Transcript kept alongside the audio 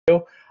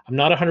I'm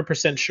not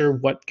 100% sure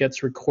what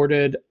gets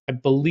recorded. I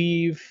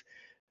believe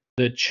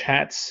the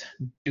chats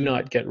do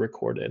not get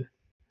recorded.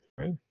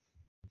 Right.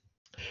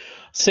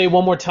 Say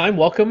one more time,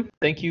 welcome.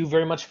 Thank you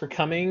very much for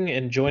coming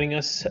and joining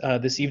us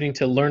this evening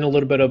to learn a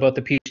little bit about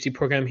the PhD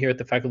program here at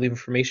the Faculty of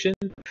Information.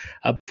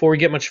 Before we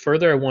get much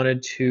further, I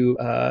wanted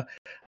to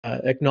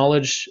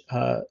acknowledge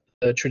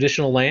the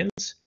traditional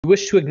lands. We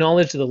wish to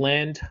acknowledge the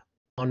land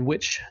on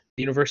which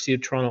the University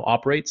of Toronto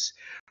operates.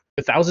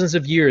 For thousands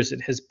of years,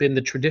 it has been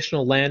the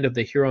traditional land of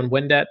the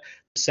Huron-Wendat,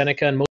 the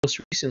Seneca, and most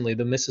recently,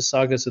 the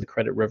Mississaugas of the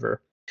Credit River.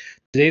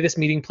 Today, this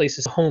meeting place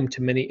is home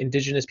to many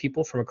Indigenous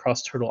people from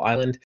across Turtle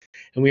Island,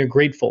 and we are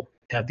grateful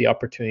to have the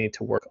opportunity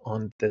to work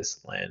on this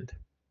land.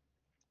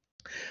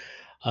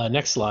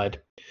 Next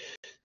slide.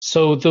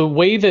 So the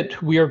way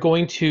that we are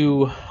going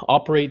to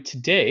operate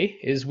today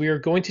is we are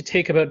going to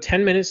take about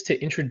 10 minutes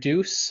to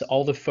introduce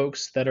all the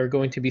folks that are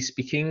going to be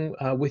speaking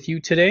with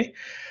you today.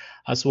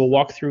 So we'll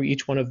walk through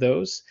each one of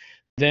those.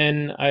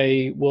 Then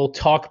I will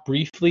talk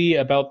briefly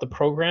about the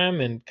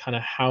program and kind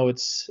of how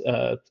it's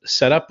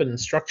set up and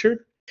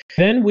structured.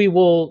 Then we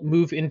will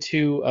move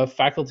into a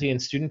faculty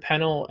and student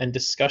panel and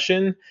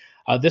discussion.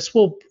 This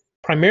will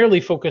primarily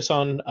focus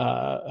on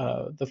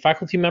the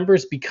faculty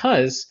members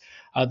because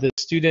the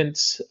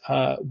students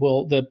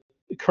the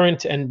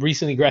current and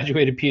recently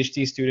graduated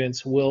PhD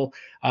students will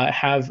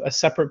have a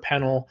separate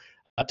panel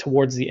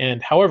towards the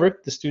end. However,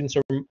 the students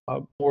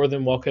are more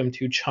than welcome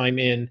to chime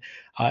in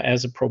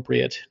as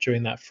appropriate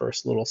during that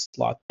first little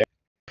slot there.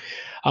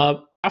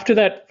 After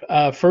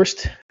that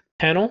first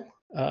panel,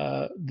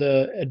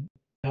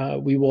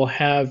 we will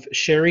have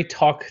Sherry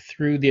talk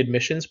through the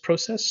admissions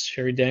process.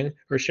 Sherry Dang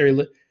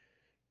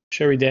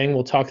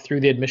will talk through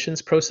the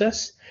admissions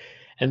process.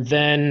 And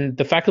then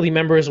the faculty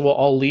members will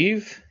all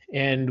leave,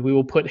 and we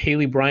will put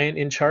Haley Bryant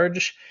in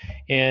charge.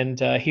 And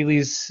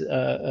Haley's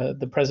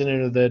the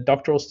president of the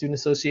Doctoral Student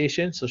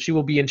Association, so she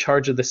will be in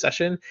charge of the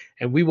session,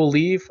 and we will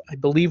leave. I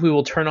believe we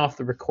will turn off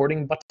the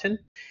recording button,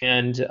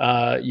 and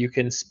you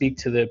can speak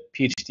to the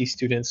PhD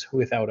students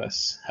without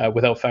us,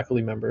 without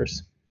faculty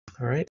members.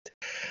 All right.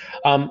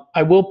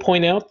 I will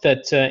point out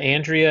that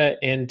Andrea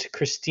and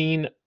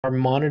Christine are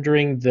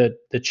monitoring the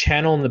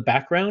channel in the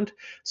background.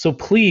 So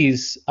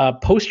please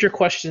post your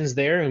questions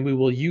there, and we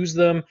will use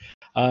them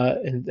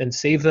and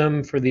save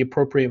them for the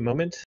appropriate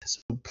moment. So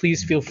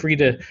please feel free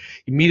to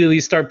immediately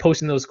start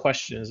posting those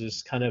questions.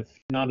 There's kind of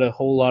not a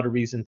whole lot of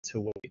reason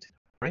to wait.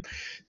 Right.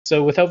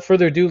 So without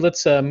further ado,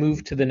 let's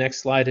move to the next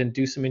slide and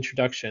do some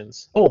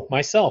introductions. Oh,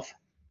 myself.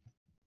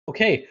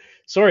 Okay,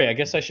 sorry, I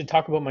guess I should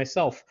talk about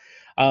myself.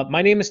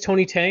 My name is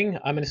Tony Tang.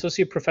 I'm an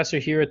associate professor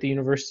here at the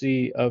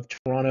University of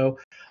Toronto.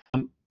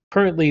 I'm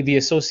currently the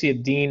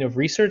Associate Dean of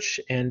Research,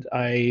 and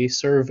I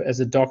serve as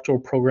a doctoral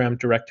program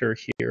director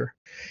here.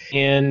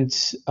 And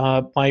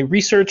my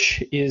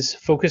research is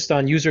focused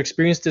on user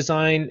experience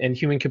design and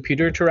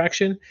human-computer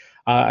interaction.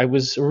 I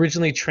was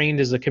originally trained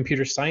as a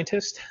computer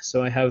scientist,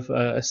 so I have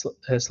a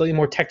slightly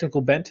more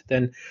technical bent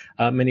than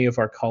many of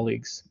our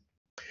colleagues.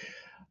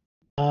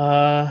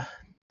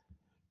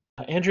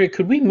 Andrea,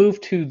 could we move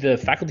to the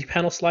faculty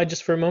panel slide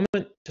just for a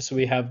moment, just so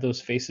we have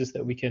those faces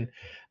that we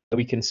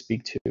can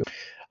speak to?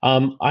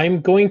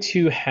 I'm going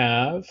to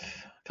have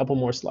a couple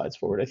more slides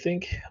forward, I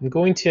think. I'm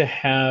going to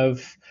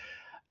have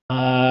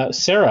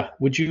Sarah,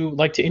 would you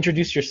like to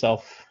introduce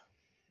yourself?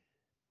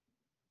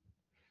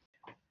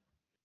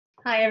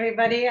 Hi,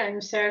 everybody.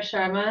 I'm Sarah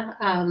Sharma.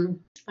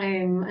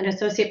 I'm an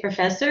associate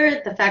professor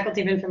at the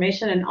Faculty of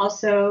Information and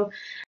also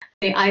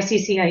the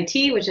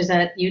ICCIT, which is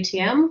at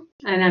UTM,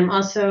 and I'm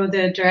also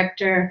the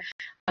director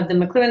of the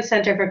McLuhan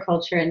Center for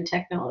Culture and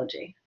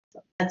Technology.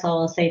 So that's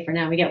all I'll say for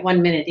now. We get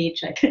 1 minute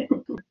each, I think.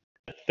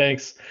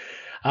 Thanks.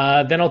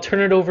 Then I'll turn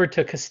it over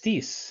to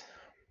Castis.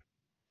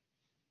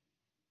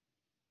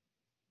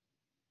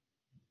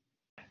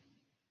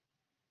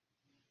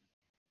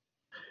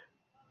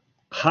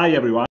 Hi,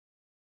 everyone.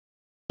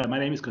 My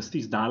name is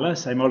Castis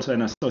Dallas. I'm also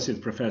an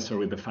associate professor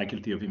with the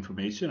Faculty of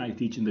Information. I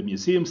teach in the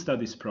Museum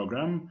Studies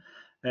program.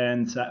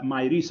 And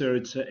my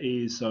research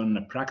is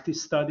on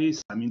practice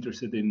studies. I'm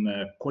interested in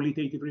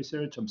qualitative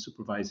research. I'm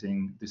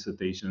supervising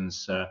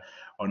dissertations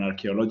on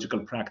archaeological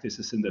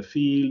practices in the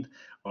field,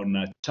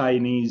 on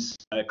Chinese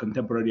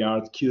contemporary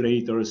art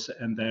curators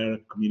and their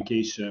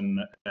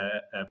communication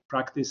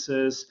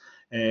practices,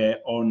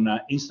 on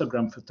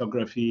Instagram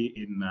photography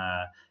in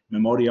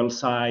memorial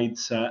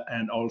sites,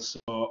 and also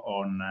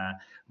on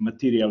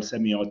material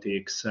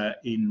semiotics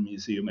in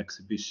museum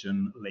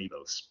exhibition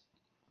labels.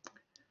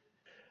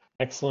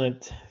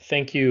 Excellent,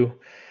 thank you.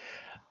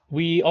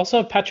 We also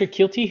have Patrick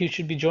Keelty, who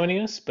should be joining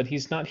us, but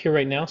he's not here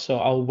right now, so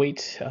I'll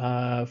wait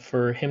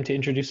for him to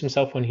introduce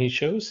himself when he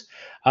shows.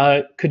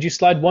 Could you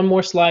slide one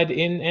more slide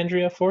in,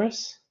 Andrea, for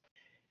us?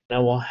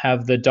 Now we'll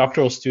have the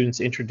doctoral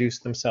students introduce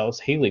themselves.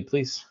 Haley,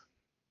 please.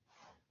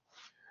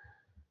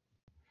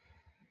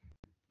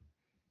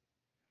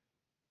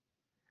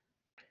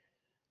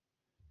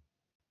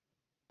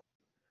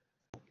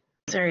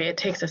 Sorry, it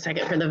takes a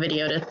second for the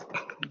video to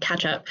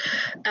catch up.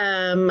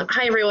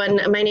 Hi,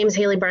 everyone. My name is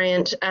Haley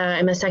Bryant.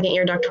 I'm a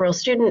second-year doctoral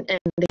student and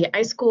the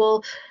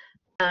iSchool.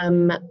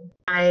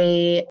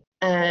 I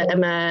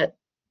am a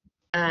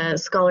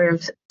scholar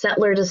of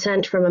settler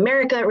descent from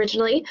America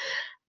originally.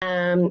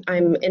 I'm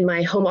in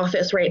my home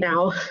office right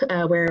now,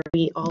 where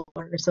we all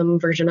are some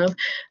version of,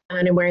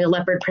 and I'm wearing a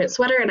leopard print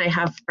sweater, and I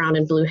have brown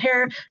and blue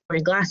hair,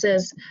 wearing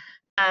glasses.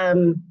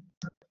 My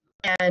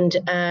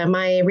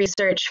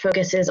research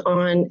focuses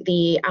on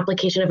the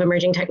application of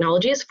emerging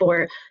technologies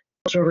for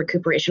cultural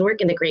recuperation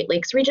work in the Great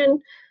Lakes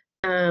region.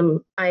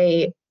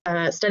 I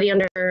study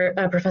under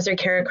Professor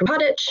Kara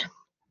Krampotic,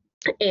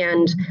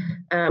 and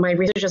my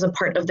research is a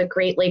part of the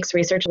Great Lakes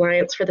Research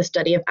Alliance for the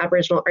Study of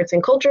Aboriginal Arts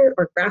and Culture,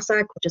 or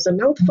GRASAC, which is a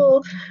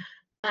mouthful.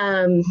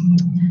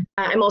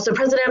 I'm also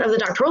president of the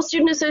Doctoral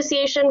Student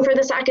Association for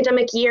this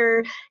academic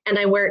year, and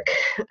I work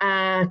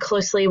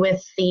closely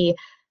with the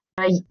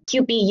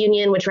CUPE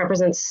union, which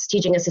represents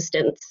teaching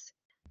assistants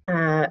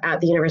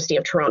at the University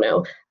of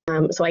Toronto.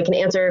 So I can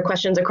answer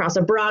questions across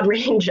a broad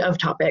range of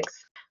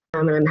topics,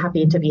 and I'm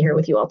happy to be here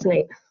with you all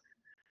tonight.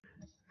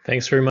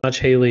 Thanks very much,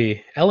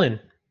 Haley.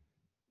 Ellen.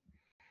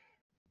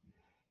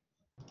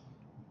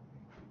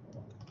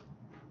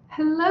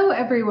 Hello,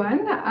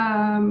 everyone.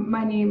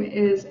 My name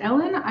is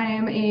Ellen. I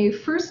am a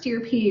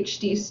first-year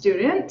PhD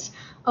student.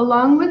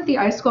 Along with the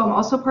iSchool, I'm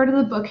also part of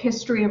the Book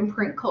History and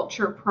Print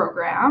Culture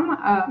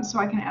program, so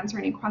I can answer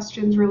any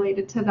questions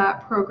related to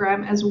that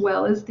program as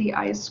well as the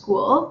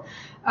iSchool.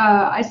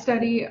 I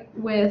study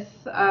with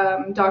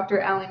Dr.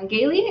 Alan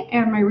Gailey,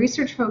 and my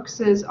research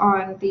focuses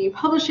on the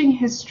publishing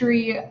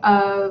history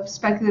of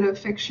speculative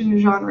fiction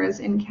genres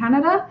in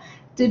Canada,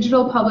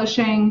 digital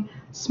publishing,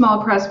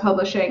 small press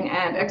publishing,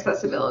 and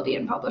accessibility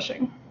in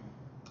publishing.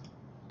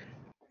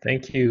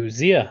 Thank you.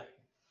 Zia.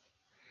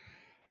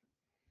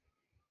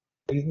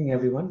 Good evening,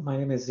 everyone. My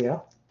name is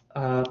Zia.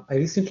 I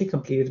recently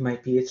completed my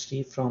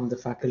PhD from the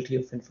Faculty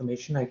of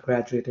Information. I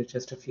graduated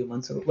just a few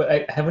months ago. Well,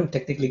 I haven't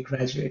technically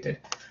graduated.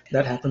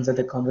 That happens at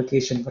the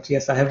convocation. But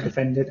yes, I have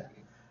defended,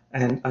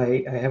 and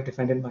I have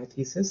defended my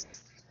thesis.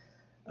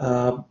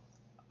 Prior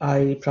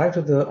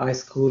to the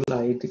iSchool,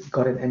 I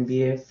got an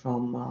MBA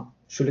from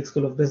Schulich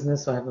School of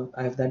Business, so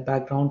I have that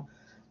background.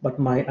 But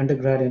my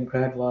undergrad and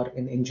grad were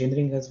in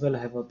engineering as well. I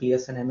have a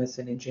BS and MS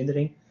in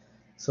engineering.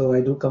 So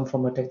I do come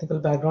from a technical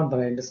background, but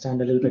I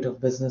understand a little bit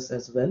of business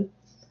as well.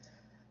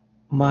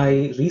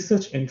 My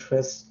research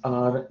interests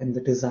are in the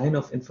design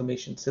of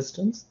information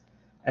systems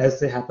as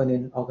they happen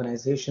in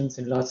organizations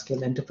in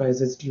large-scale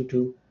enterprises due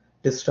to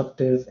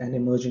disruptive and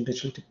emerging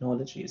digital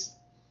technologies.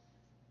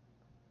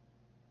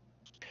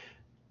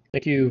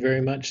 Thank you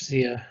very much,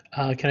 Zia.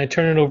 Can I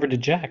turn it over to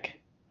Jack?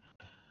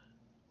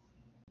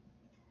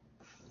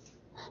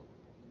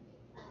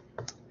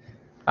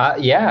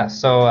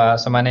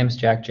 So my name is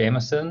Jack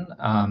Jameson.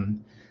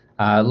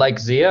 Like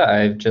Zia,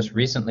 I've just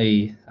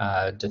recently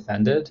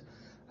defended.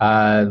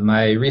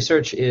 My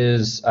research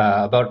is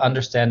about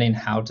understanding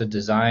how to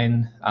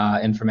design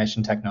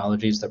information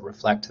technologies that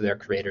reflect their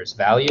creators'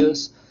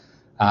 values,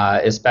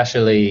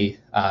 especially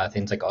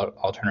things like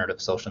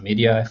alternative social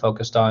media I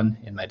focused on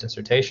in my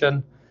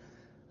dissertation.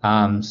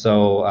 I'm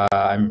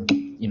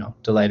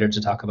delighted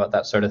to talk about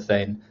that sort of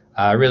thing.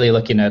 Really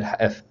looking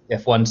at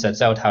if one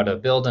sets out how to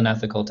build an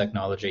ethical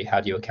technology,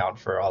 how do you account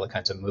for all the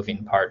kinds of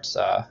moving parts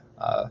of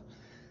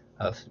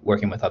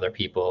working with other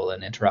people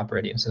and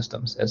interoperating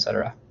systems,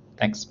 etc.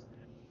 Thanks.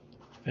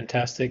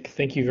 Fantastic.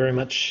 Thank you very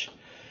much.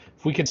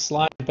 If we could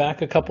slide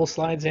back a couple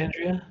slides,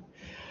 Andrea.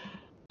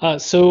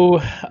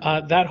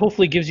 That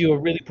hopefully gives you a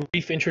really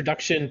brief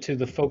introduction to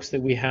the folks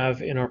that we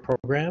have in our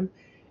program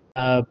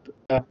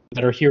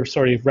that are here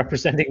sort of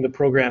representing the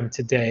program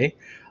today.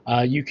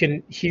 You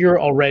can hear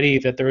already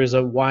that there is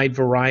a wide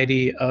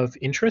variety of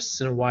interests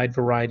and a wide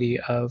variety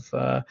of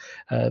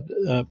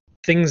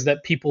things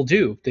that people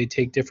do. They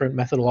take different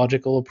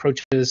methodological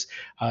approaches,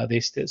 they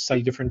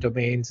study different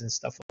domains and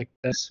stuff like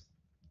this.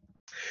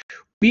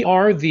 We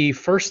are the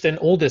first and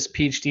oldest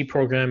PhD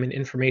program in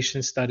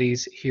information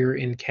studies here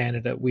in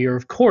Canada. We are,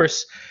 of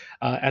course,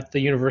 at the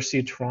University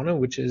of Toronto,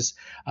 which is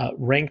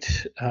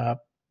ranked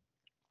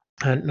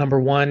number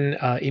one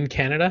in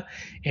Canada,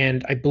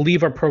 and I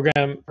believe our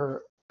program,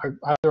 or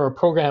either our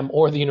program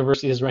or the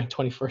university, is ranked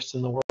 21st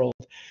in the world.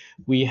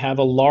 We have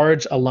a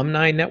large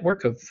alumni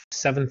network of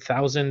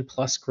 7,000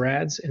 plus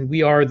grads, and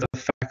we are the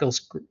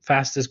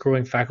fastest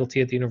growing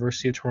faculty at the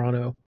University of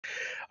Toronto.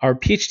 Our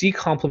PhD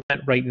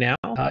complement right now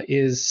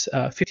is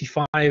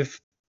 55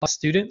 plus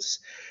students,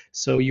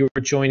 so you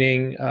are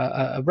joining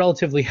a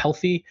relatively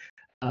healthy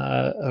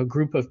a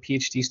group of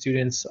PhD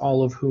students,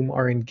 all of whom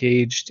are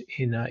engaged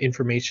in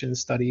information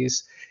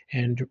studies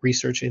and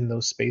research in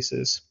those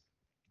spaces.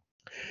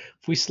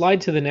 If we slide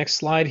to the next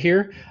slide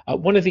here,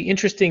 one of the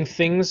interesting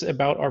things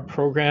about our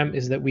program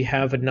is that we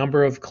have a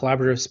number of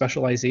collaborative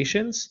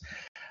specializations.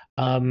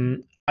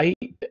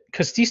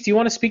 Costis, do you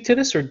want to speak to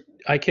this, or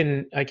I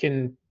can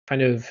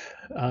kind of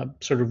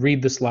sort of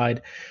read the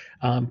slide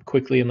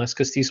quickly, unless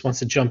Costis wants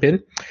to jump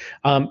in.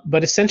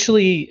 But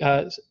essentially,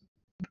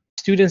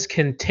 students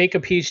can take a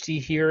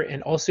PhD here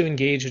and also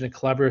engage in a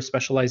collaborative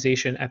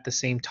specialization at the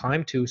same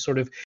time to sort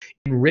of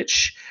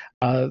enrich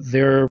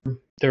their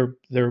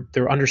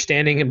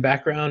understanding and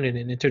background in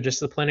an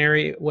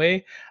interdisciplinary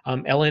way.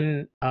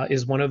 Ellen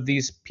is one of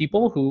these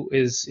people who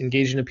is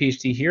engaged in a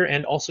PhD here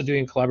and also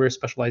doing collaborative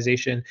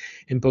specialization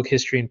in book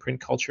history and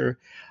print culture.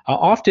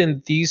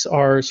 Often these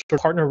are sort of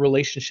partner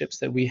relationships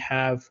that we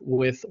have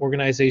with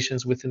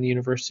organizations within the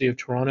University of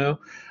Toronto,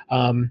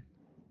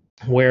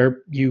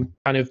 where you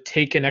kind of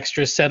take an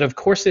extra set of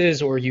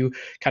courses or you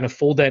kind of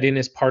fold that in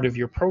as part of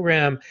your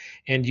program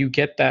and you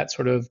get that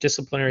sort of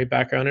disciplinary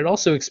background. It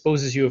also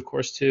exposes you, of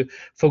course, to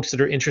folks that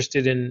are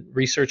interested in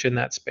research in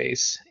that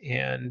space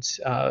and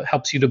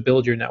helps you to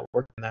build your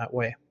network in that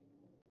way.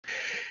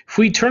 If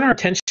we turn our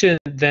attention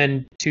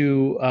then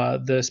to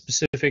the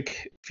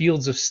specific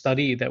fields of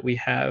study that we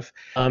have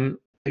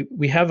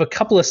a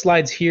couple of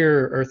slides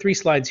here, or 3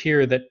 slides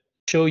here, that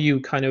show you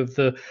kind of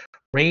the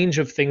range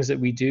of things that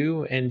we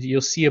do, and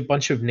you'll see a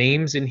bunch of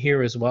names in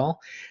here as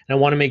well. And I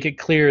want to make it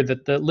clear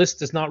that the list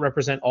does not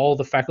represent all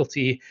the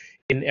faculty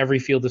in every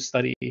field of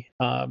study.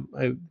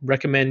 I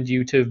recommend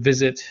you to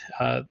visit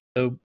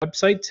the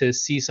website to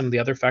see some of the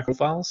other faculty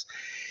files.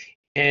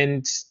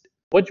 And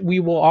what we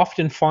will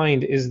often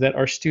find is that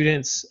our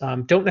students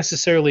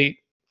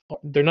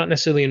they're not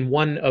necessarily in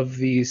one of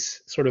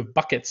these sort of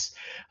buckets.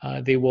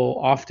 They will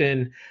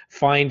often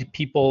find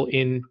people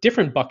in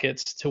different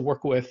buckets to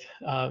work with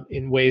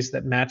in ways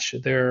that match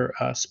their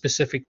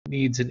specific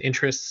needs and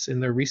interests in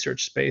their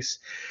research space.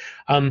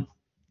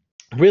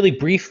 Really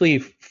briefly,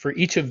 for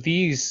each of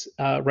these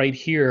right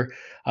here,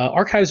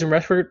 archives and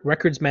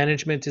records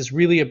management is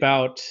really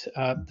about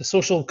the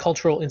social,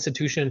 cultural,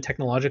 institution, and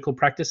technological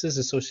practices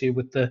associated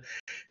with the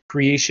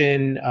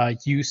creation,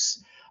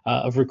 use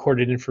of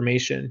recorded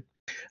information.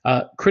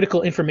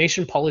 Critical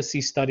information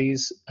policy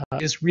studies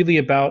is really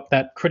about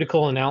that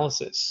critical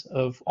analysis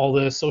of all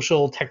the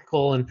social,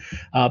 technical, and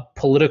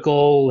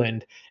political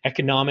and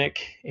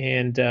economic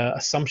and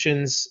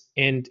assumptions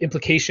and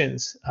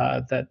implications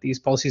that these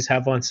policies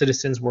have on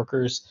citizens,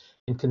 workers,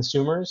 and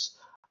consumers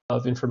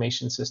of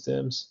information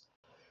systems.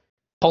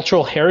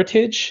 Cultural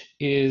heritage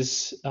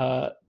is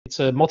it's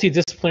a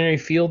multidisciplinary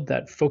field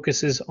that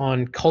focuses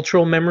on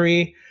cultural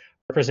memory,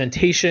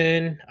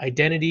 representation,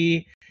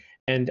 identity,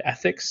 and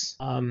ethics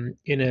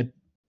in a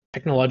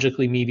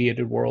technologically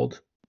mediated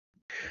world.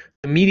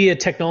 The media,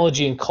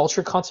 technology, and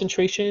culture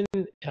concentration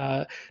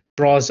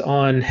draws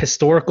on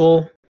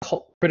historical,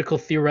 critical,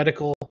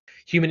 theoretical,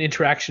 human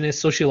interactionist,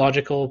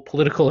 sociological,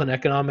 political, and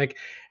economic,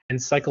 and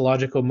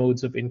psychological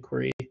modes of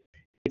inquiry.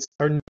 It's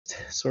our next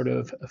sort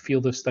of a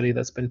field of study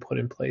that's been put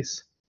in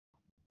place.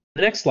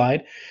 The next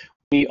slide,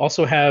 we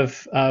also have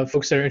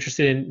folks that are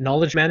interested in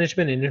knowledge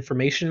management and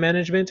information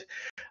management.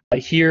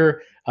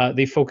 Here,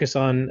 they focus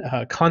on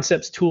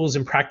concepts, tools,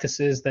 and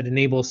practices that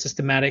enable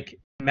systematic,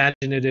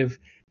 imaginative,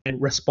 and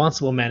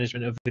responsible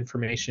management of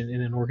information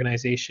in an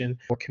organization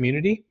or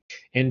community.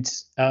 And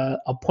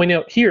I'll point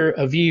out here,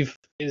 Aviv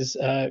is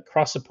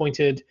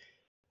cross-appointed.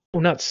 Oh,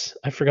 nuts.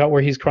 I forgot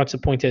where he's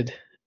cross-appointed.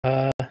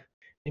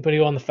 Anybody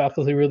on the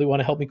faculty really want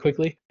to help me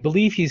quickly? I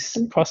believe he's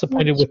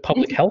cross-appointed with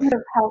public health.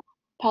 Health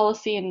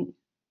policy and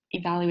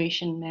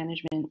evaluation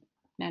management.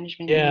 Yeah.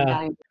 And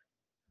evaluation.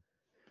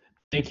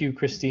 Thank you,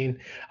 Christine.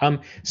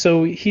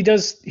 So he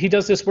does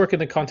this work in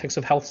the context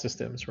of health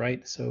systems,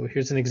 right? So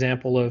here's an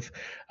example of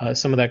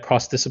some of that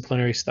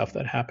cross-disciplinary stuff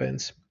that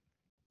happens.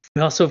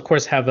 We also, of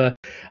course, have a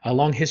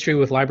long history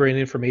with library and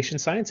information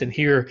science, and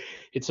here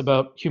it's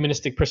about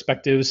humanistic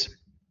perspectives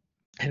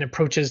and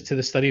approaches to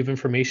the study of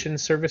information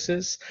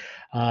services,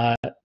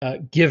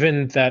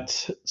 given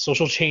that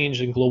social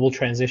change and global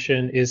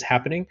transition is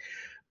happening.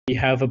 We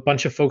have a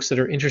bunch of folks that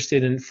are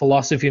interested in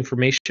philosophy of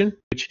information,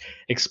 which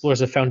explores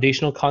the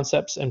foundational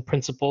concepts and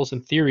principles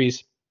and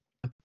theories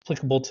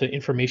applicable to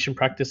information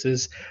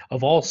practices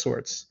of all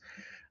sorts.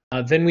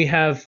 Then we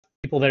have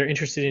people that are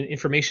interested in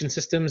information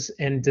systems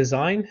and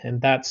design,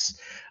 and that's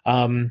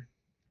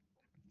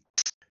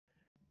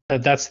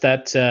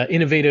that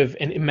innovative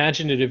and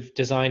imaginative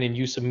design and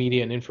use of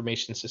media and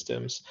information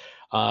systems,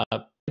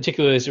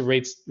 particularly as it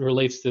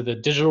relates to the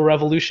digital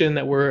revolution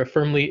that we're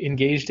firmly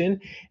engaged in.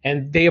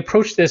 And they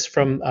approach this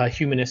from a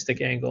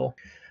humanistic angle.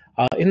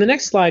 In the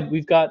next slide,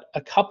 we've got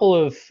a couple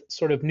of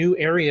sort of new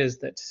areas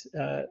that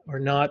are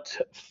not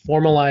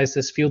formalized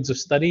as fields of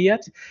study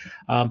yet,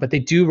 but they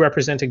do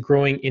represent a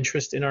growing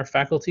interest in our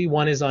faculty.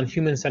 One is on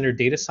human-centered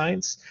data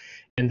science.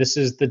 And this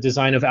is the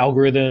design of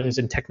algorithms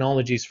and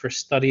technologies for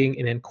studying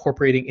and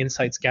incorporating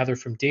insights gathered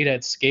from data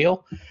at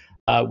scale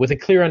with a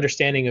clear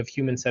understanding of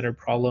human-centered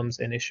problems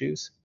and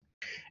issues.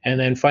 And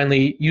then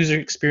finally, user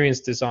experience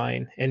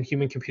design and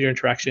human-computer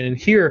interaction. And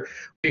here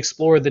we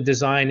explore the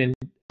design and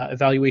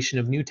evaluation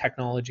of new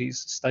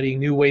technologies, studying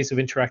new ways of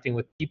interacting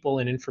with people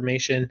and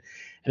information,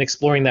 and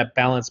exploring that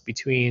balance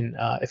between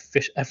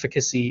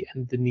efficacy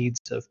and the needs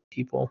of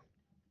people.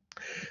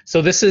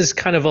 So this is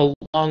kind of a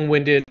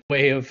long-winded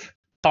way of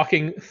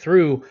talking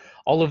through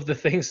all of the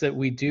things that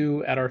we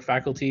do at our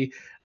faculty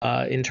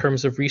in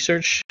terms of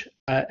research.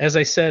 As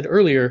I said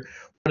earlier,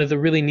 one of the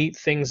really neat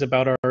things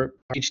about our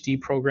PhD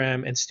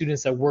program and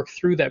students that work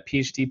through that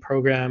PhD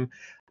program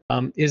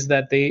is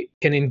that they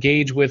can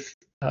engage with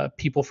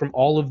people from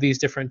all of these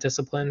different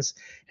disciplines.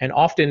 And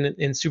often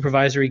in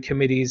supervisory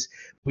committees,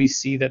 we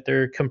see that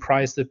they're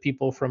comprised of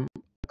people from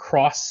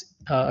across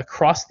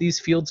these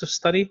fields of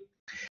study.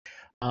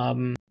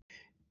 I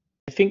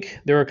think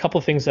there are a couple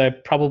of things I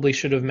probably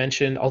should have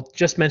mentioned. I'll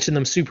just mention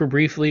them super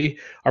briefly.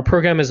 Our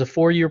program is a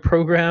 4-year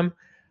program,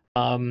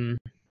 and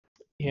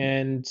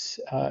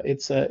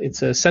it's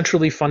a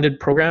centrally funded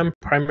program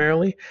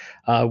primarily,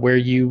 where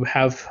you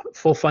have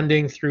full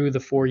funding through the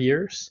 4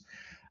 years.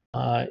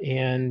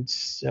 And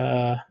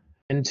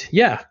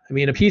yeah, I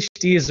mean, a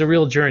PhD is a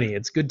real journey.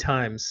 It's good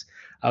times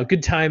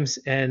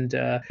and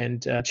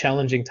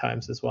challenging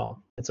times as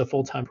well. It's a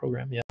full-time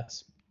program,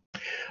 yes.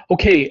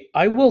 Okay,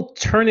 I will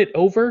turn it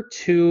over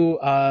to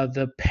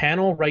the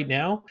panel right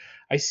now.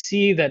 I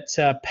see that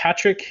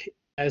Patrick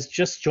has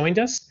just joined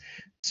us.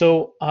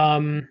 So,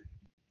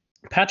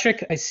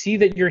 Patrick, I see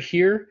that you're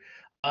here.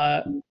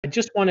 I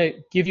just want to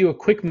give you a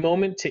quick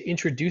moment to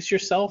introduce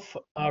yourself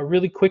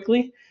really quickly.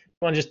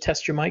 You want to just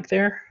test your mic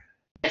there?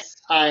 Yes,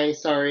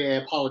 sorry, I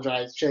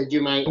apologize. Should I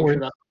do my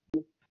introduction?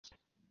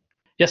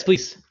 Yes,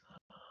 please.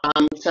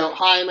 So,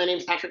 hi, my name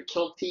is Patrick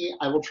Kilty.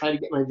 I will try to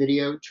get my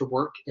video to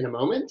work in a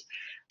moment.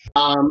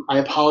 I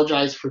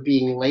apologize for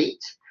being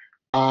late.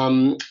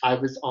 I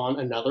was on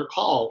another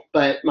call,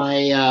 but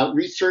my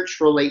research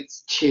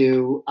relates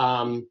to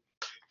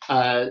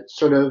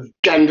sort of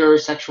gender,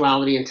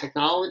 sexuality, and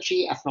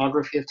technology,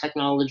 ethnography of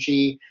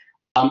technology,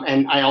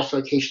 and I also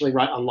occasionally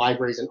write on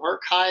libraries and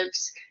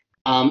archives.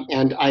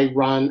 And I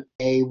run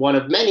one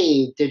of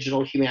many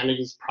digital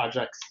humanities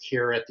projects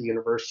here at the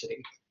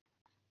university.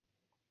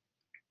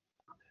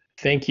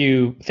 Thank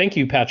you,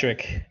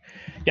 Patrick.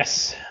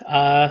 Yes,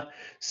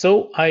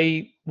 so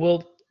I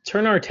will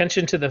turn our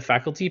attention to the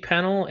faculty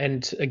panel,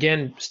 and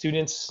again,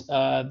 students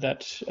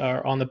that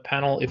are on the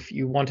panel, if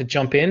you want to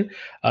jump in,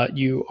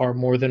 you are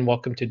more than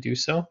welcome to do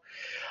so.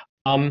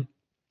 So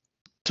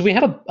we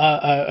have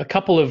a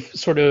couple of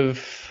sort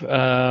of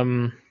I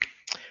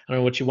don't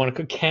know what you want to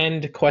call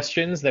canned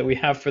questions that we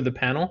have for the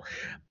panel.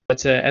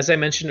 But as I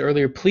mentioned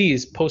earlier,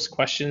 please post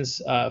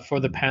questions for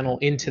the panel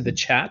into the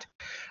chat.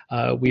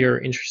 We are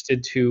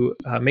interested to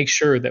make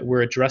sure that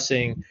we're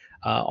addressing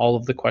all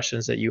of the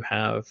questions that you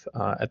have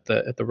at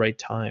the right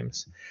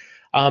times.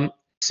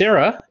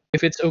 Sarah,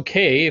 if it's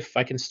okay, if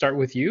I can start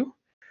with you,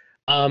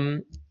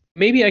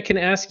 maybe I can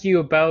ask you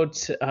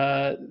about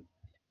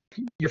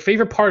your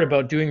favorite part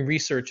about doing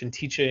research and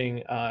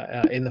teaching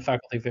in the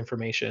Faculty of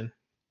Information.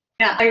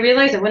 Yeah, I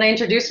realized that when I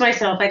introduced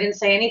myself, I didn't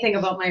say anything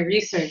about my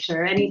research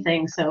or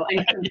anything. So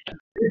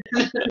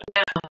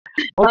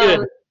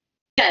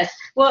yes.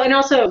 Well, and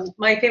also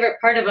my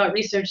favorite part about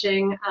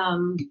researching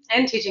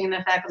and teaching in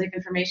the Faculty of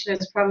Information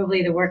is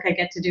probably the work I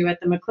get to do at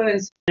the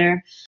McLuhan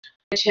Center,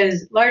 which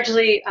has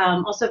largely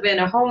also been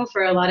a home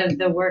for a lot of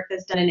the work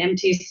that's done in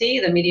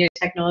MTC, the Media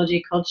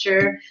Technology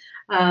Culture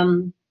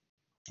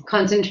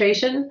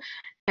concentration.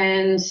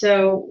 And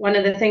so one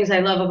of the things I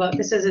love about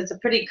this is it's a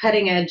pretty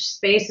cutting edge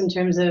space in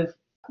terms of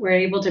we're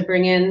able to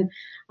bring in,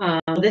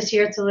 this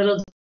year it's a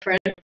little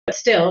different, but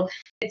still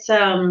it's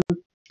a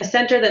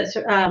center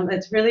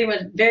that's really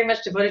very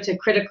much devoted to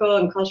critical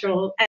and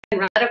cultural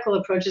and radical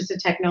approaches to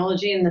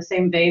technology in the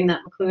same vein that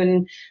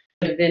McLuhan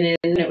would have been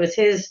in. It was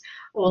his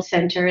old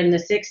center in the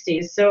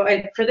 60s. So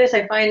for this,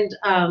 I find,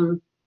 yeah,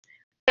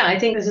 I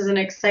think this is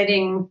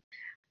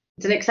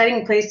it's an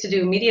exciting place to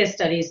do media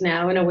studies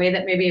now in a way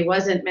that maybe it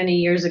wasn't many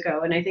years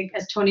ago. And I think,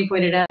 as Tony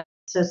pointed out,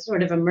 it's a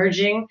sort of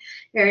emerging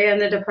area in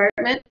the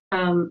department,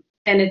 and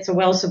it's a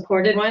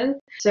well-supported one.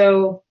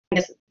 So I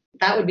guess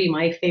that would be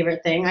my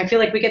favorite thing. I feel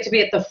like we get to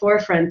be at the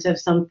forefront of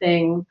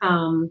something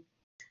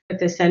with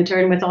this center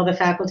and with all the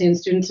faculty and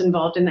students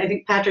involved. And I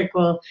think Patrick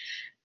will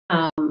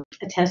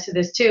attest to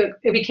this too.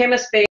 It became a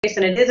space,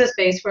 and it is a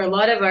space where a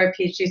lot of our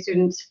PhD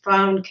students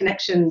found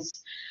connections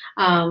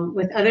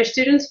with other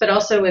students, but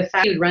also with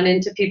faculty. You run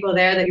into people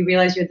there that you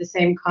realize you have the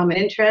same common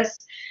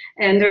interests.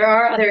 And there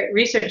are other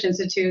research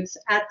institutes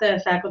at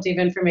the Faculty of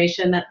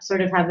Information that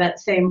sort of have that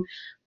same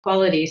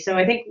quality. So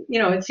I think,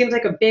 it seems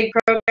like a big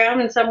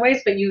program in some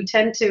ways, but you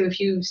tend to, if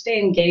you stay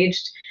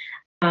engaged,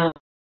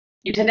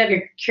 you tend to have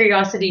your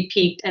curiosity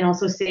piqued and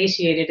also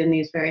satiated in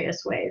these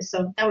various ways.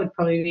 So that would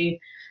probably be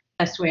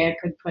the best way I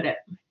could put it.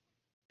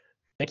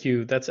 Thank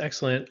you. That's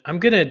excellent. I'm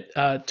going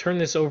to turn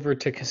this over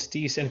to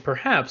Castis and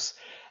perhaps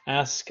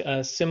ask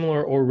a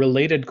similar or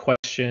related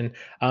question.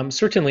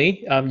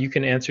 Certainly, you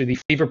can answer the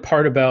favorite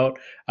part about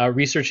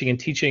researching and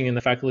teaching in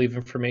the Faculty of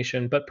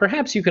Information, but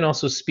perhaps you can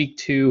also speak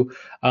to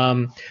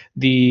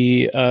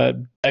the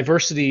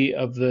diversity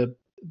of the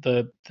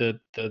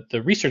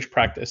research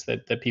practice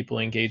that people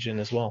engage in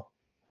as well.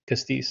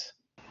 Castis.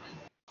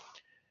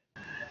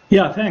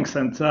 Yeah, thanks.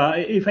 And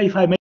if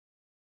I may,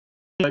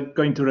 I'm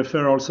going to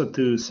refer also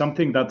to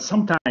something that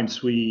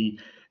sometimes we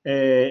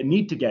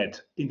need to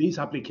get in these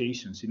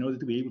applications in order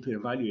to be able to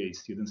evaluate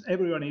students.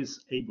 Everyone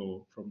is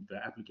able, from the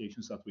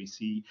applications that we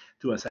see,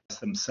 to assess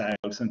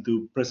themselves and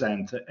to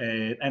present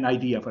an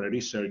idea for a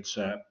research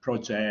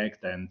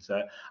project and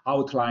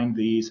outline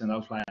this and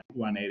outline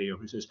one area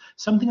of research.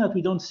 Something that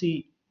we don't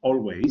see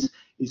always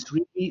is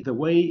really the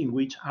way in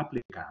which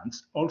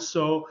applicants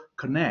also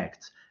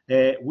connect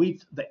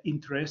with the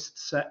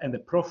interests and the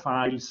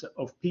profiles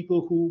of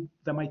people who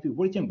they might be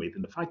working with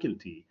in the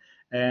faculty.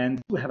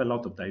 And we have a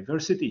lot of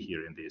diversity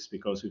here in this,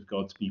 because we've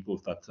got people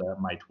that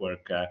might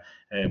work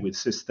with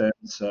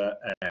systems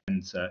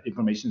and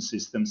information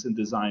systems and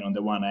design on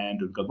the one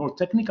hand. We've got more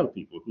technical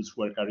people whose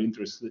work are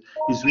interested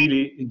is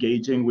really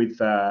engaging with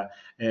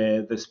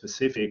the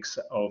specifics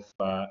of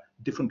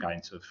different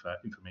kinds of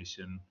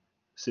information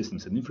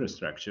systems and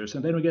infrastructures.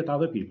 And then we get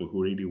other people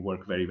who really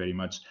work very, very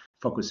much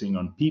focusing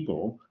on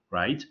people,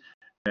 right?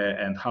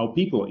 And how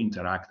people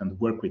interact and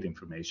work with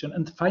information.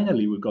 And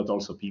finally, we've got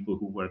also people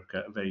who work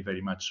very, very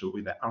much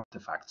with the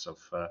artifacts of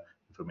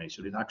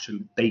information, with actual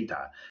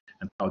data,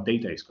 and how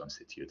data is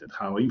constituted,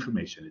 how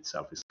information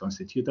itself is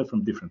constituted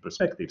from different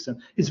perspectives.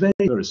 And it's very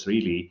diverse,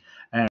 really.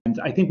 And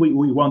I think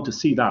we want to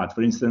see that.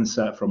 For instance,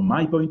 from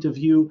my point of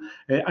view,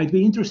 I'd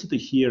be interested to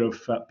hear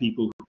of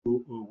people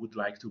who would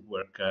like to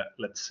work,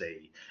 let's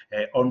say,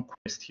 on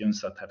questions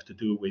that have to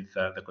do with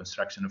the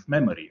construction of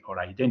memory or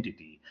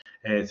identity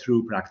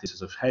through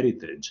practices of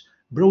heritage.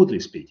 Broadly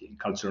speaking,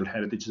 cultural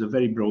heritage is a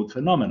very broad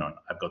phenomenon.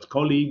 I've got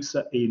colleagues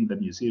in the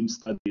museum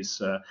studies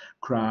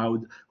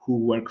crowd who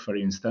work, for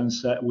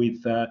instance,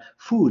 with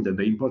food and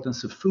the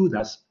importance of food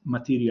as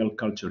material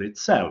culture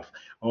itself,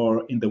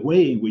 or in the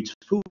way in which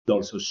food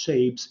also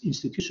shapes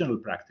institutional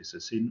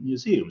practices in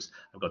museums.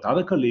 I've got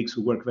other colleagues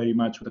who work very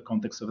much with the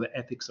context of the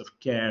ethics of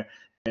care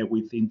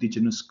with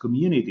indigenous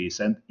communities,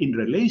 and in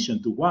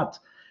relation to what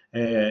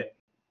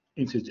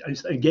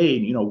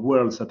again,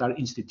 worlds that are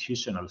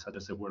institutional, such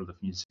as the world of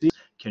museums,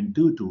 can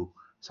do to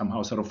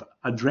somehow sort of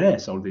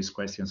address all these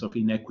questions of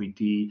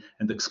inequity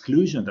and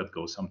exclusion that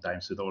goes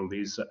sometimes with all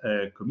these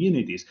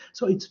communities.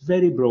 So it's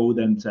very broad,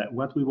 and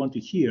what we want to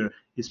hear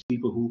is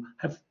people who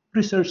have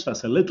researched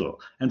us a little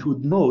and who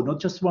know not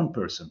just one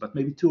person, but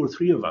maybe two or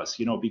three of us,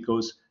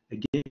 because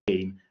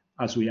again,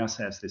 as we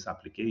assess these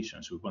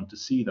applications, we want to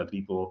see that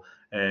people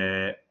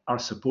are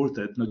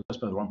supported not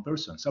just by one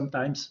person.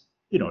 Sometimes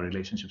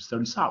relationships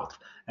turn south,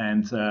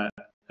 and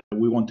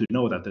we want to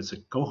know that there's a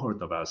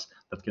cohort of us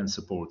that can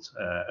support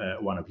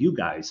one of you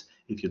guys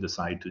if you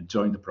decide to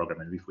join the program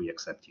and if we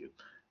accept you.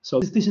 So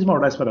this is more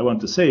or less what I want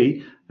to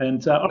say,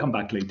 and I'll come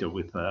back later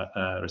with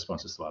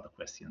responses to other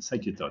questions.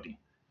 Thank you, Tony.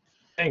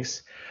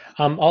 Thanks.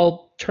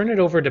 I'll turn it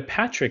over to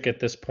Patrick at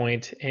this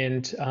point,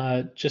 and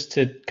just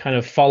to kind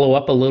of follow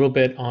up a little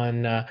bit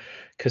on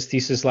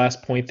Kostis's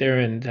last point there,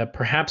 and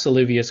perhaps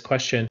Olivia's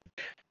question.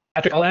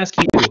 Patrick, I'll ask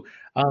you,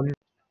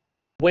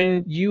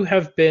 when you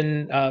have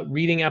been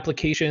reading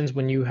applications,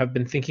 when you have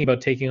been thinking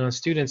about taking on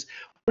students,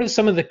 what are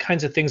some of the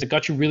kinds of things that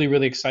got you really,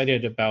 really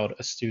excited about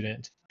a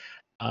student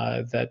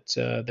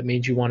that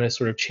made you want to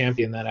sort of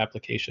champion that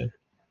application?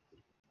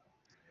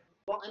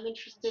 Well, I'm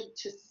interested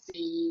to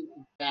see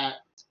that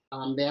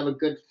they have a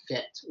good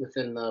fit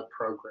within the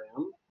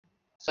program.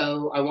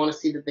 So I want to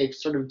see that they've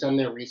sort of done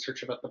their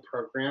research about the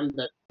program,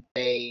 that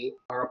they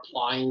are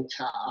applying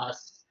to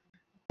us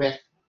with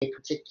a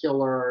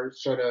particular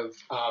sort of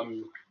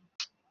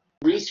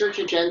research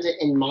agenda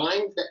in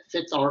mind that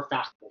fits our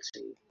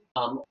faculty,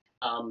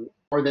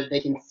 or that they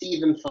can see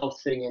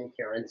themselves fitting in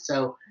here. And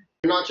so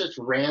they're not just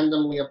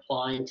randomly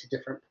applying to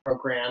different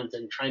programs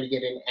and trying to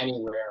get in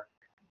anywhere,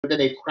 but that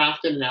they've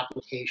crafted an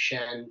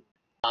application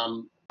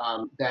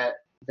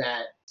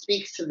that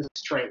speaks to the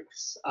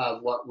strengths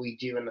of what we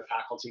do in the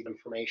Faculty of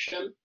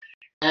Information.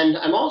 And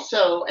I'm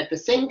also, at the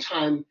same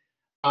time,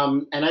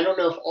 and I don't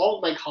know if all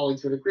of my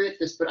colleagues would agree with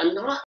this, but I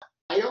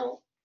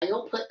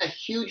don't put a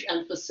huge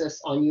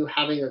emphasis on you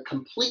having a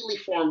completely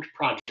formed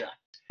project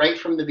right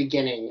from the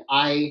beginning.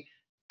 I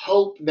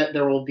hope that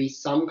there will be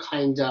some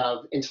kind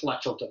of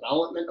intellectual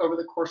development over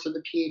the course of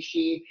the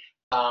PhD.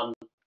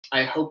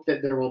 I hope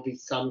that there will be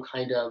some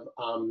kind of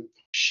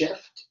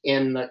shift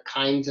in the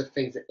kinds of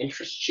things that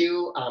interest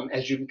you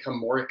as you become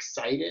more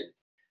excited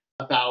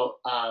about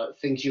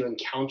things you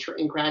encounter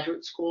in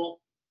graduate school.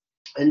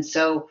 And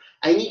so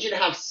I need you to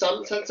have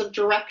some sense of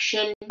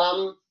direction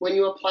when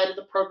you apply to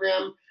the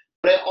program,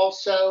 but I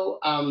also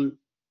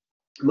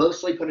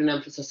mostly put an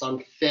emphasis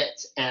on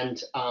fit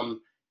and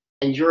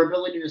your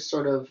ability to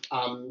sort of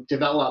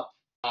develop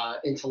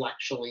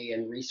intellectually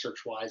and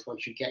research-wise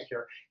once you get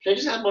here. Can I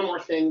just add one more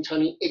thing,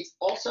 Tony? It's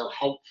also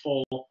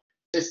helpful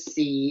to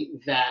see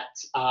that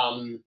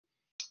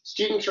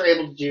students are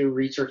able to do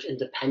research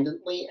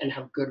independently and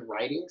have good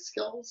writing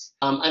skills.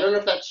 I don't know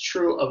if that's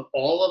true of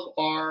all of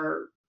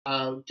our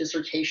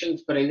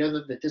dissertations, but I know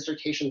that the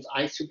dissertations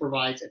I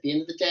supervise, at the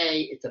end of the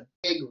day, it's a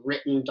big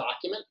written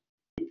document.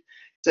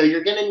 So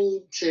you're going to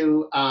need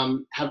to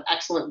have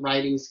excellent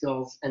writing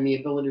skills and the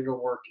ability to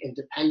work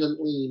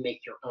independently,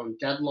 make your own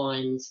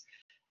deadlines.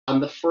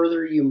 The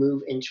further you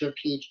move into a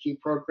PhD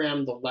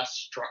program, the less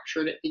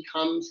structured it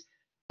becomes.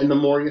 and the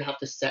more you have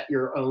to set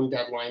your own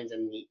deadlines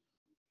and meet.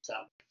 So.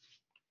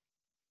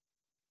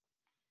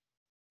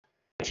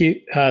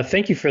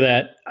 Thank you for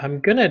that. I'm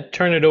going to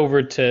turn it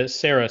over to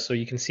Sarah so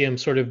you can see I'm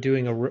sort of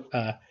doing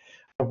a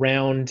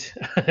round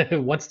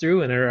once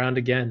through and around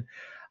again.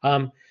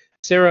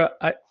 Sarah,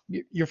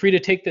 you're free to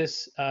take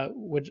this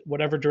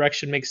whatever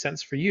direction makes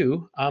sense for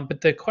you.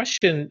 But the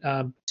question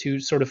to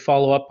sort of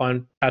follow up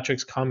on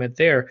Patrick's comment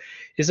there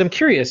is I'm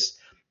curious,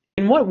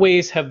 in what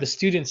ways have the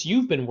students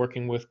you've been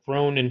working with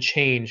grown and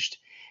changed?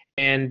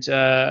 And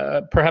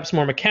perhaps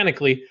more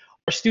mechanically,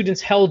 are students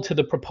held to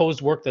the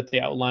proposed work that they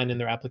outline in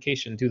their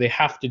application? Do they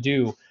have to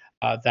do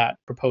that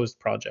proposed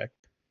project?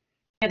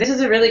 Yeah, this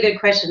is a really good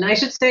question. I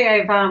should say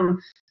I've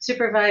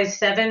supervised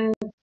 7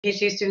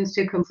 PhD students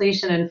to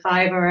completion and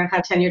 5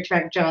 have tenure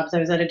track jobs. I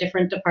was at a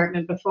different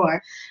department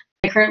before.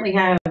 I currently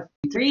have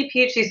 3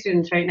 PhD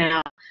students right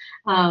now.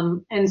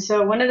 And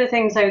so one of the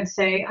things I would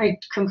say, I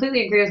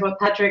completely agree with what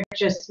Patrick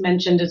just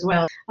mentioned as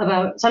well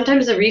about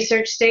sometimes a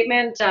research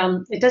statement,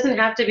 it doesn't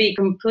have to be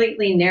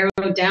completely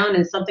narrowed down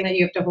and something that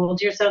you have to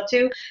hold yourself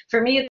to.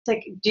 For me, it's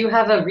like, do you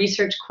have a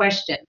research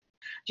question?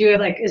 Do you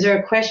have is there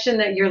a question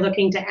that you're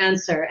looking to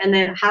answer? And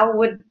then how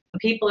would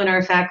people in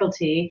our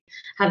faculty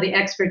have the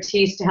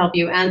expertise to help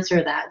you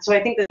answer that? So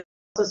I think that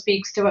also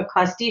speaks to what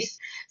Costis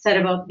said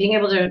about being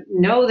able to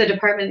know the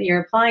department that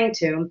you're applying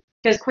to,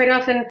 because quite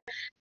often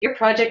your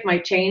project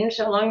might change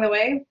along the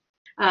way.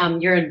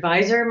 Your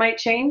advisor might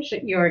change,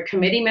 your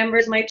committee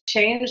members might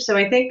change. So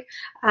I think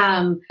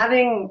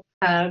having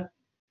a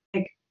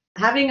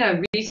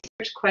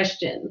research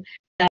question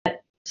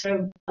that sort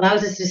of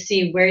allows us to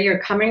see where you're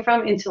coming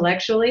from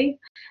intellectually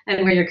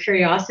and where your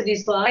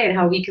curiosities lie and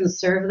how we can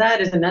serve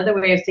that is another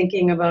way of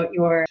thinking about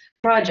your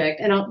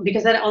project. And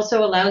because that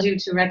also allows you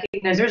to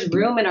recognize there's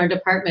room in our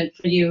department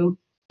for you,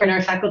 in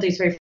our faculties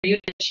for you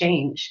to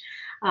change.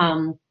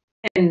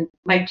 And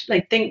so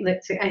I think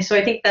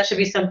that should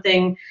be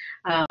something.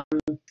 I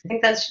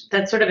think that's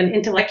sort of an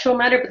intellectual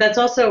matter, but that's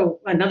also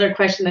another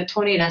question that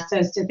Tony had asked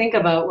us to think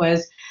about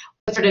was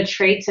what sort of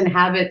traits and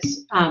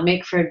habits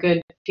make for a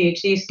good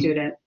PhD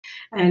student.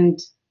 And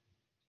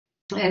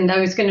I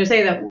was going to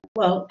say that,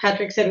 well,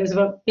 Patrick said it was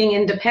about being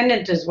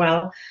independent as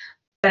well,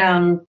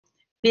 but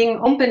being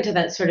open to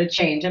that sort of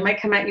change. It might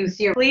come at you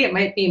theoretically, it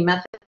might be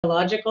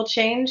methodological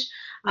change.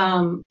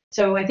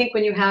 So I think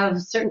when you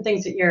have certain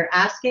things that you're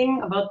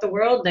asking about the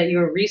world, that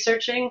you're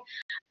researching,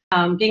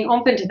 being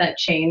open to that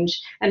change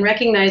and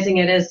recognizing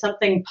it as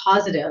something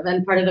positive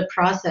and part of the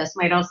process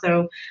might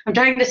also, I'm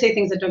trying to say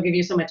things that don't give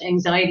you so much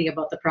anxiety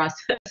about the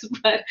process,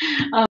 but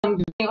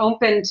being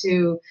open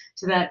to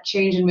that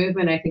change and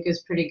movement, I think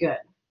is pretty good.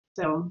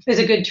 So is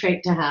a good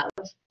trait to have.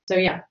 So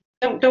yeah,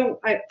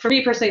 for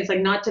me personally, it's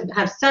like not to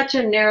have such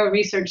a narrow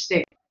research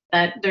statement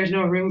that there's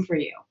no room for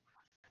you.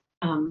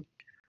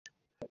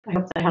 I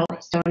hope that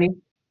helps, Tony.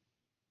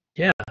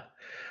 Yeah.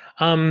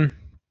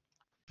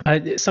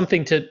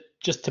 Something to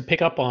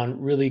pick up on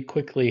really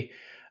quickly.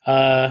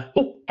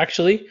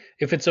 Actually,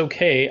 if it's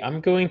okay,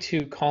 I'm going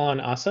to call on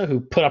Asa, who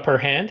put up their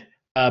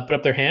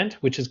hand,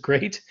 which is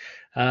great.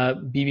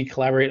 BB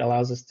Collaborate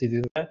allows us to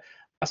do that.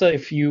 Asa,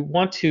 if you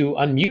want to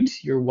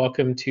unmute, you're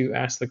welcome to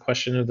ask the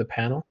question of the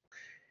panel.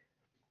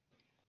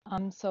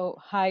 So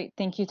hi,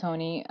 thank you,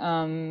 Tony.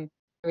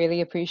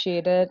 Really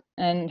appreciate it.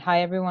 And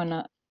hi,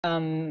 everyone.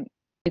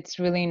 It's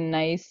really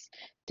nice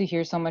to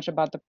hear so much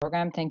about the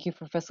program. Thank you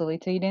for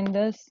facilitating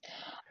this.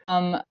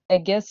 I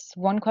guess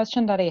one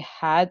question that I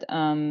had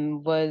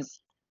was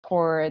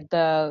for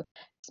the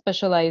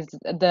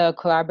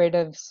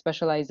collaborative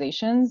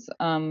specializations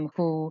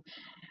who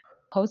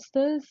host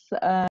this.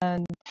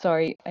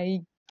 Sorry,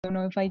 I don't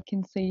know if I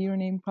can say your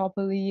name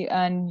properly,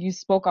 and you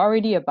spoke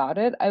already about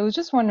it. I was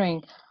just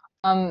wondering,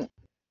 I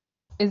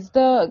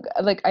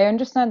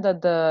understand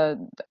that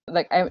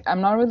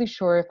I'm not really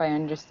sure if I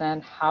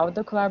understand how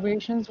the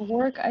collaborations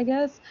work, I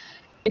guess.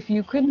 If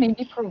you could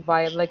maybe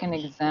provide like an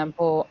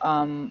example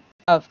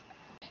of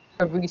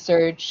a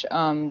research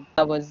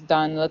that was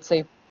done, let's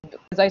say,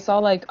 because I saw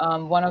like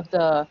one of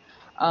the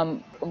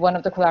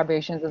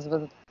collaborations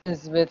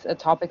is with a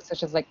topic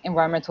such as like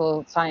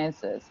environmental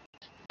sciences.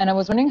 And I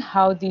was wondering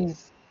how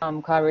these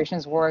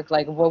collaborations work,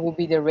 like what would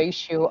be the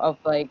ratio of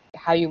like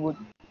how you would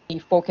be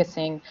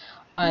focusing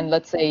on,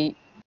 let's say,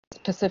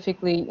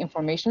 specifically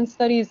information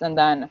studies and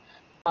then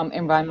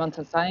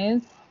environmental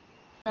science,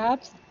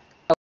 perhaps?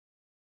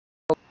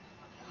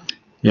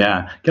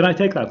 Yeah, can I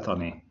take that,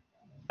 Tony?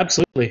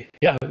 Absolutely.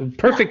 Yeah,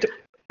 perfect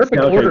Okay,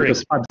 ordering.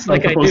 because I'm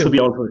Like supposed to be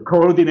also a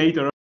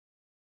coordinator of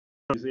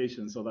the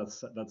organization, so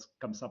that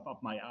comes up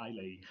my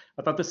alley.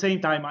 But at the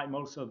same time, I'm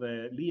also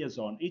the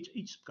liaison.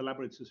 Each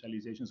collaborative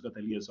specialization has got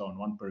a liaison,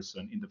 one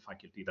person in the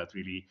faculty that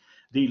really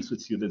deals with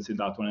students in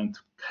that one and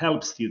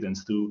helps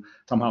students to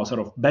somehow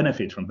sort of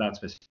benefit from that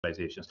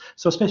specializations.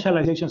 So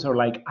specializations are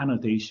like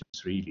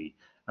annotations, really.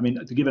 I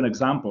mean, to give an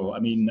example, I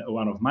mean,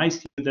 one of my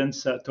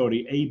students,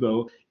 Tori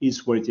Abo,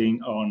 is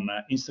working on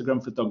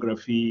Instagram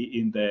photography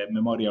in the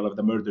memorial of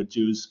the murdered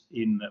Jews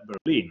in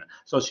Berlin.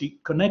 So she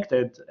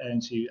connected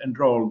and she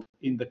enrolled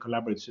in the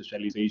collaborative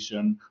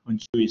specialization on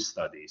Jewish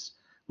studies.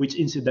 which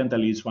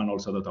incidentally is one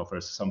also that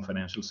offers some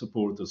financial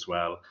support as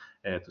well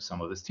to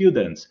some of the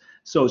students.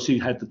 So she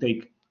had to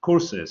take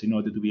courses in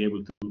order to be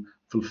able to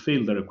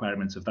fulfill the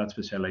requirements of that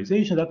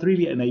specialization. That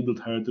really enabled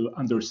her to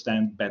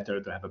understand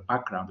better, to have a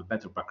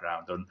better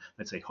background on,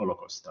 let's say,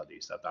 Holocaust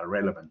studies that are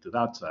relevant to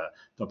that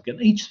topic.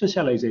 And each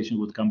specialization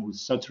would come with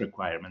such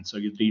requirements. So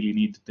you'd really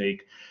need to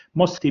take,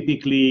 most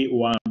typically,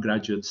 one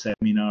graduate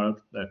seminar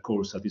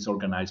course that is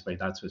organized by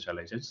that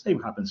specialization.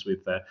 Same happens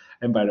with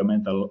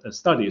environmental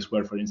studies,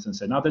 where, for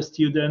instance, another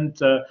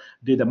student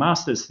did a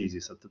master's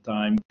thesis at the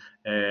time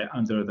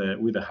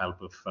with the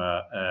help of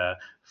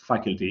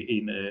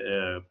faculty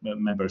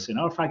members in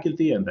our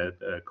faculty, and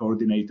the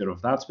coordinator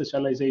of that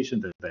specialization,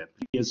 the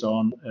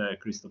liaison,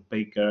 Christoph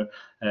Baker,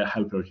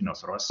 helped her,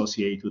 sort of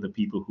associate with the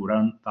people who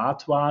run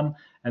that one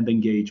and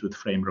engage with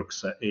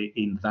frameworks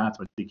in that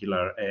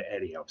particular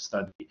area of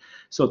study.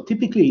 So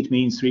typically it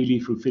means really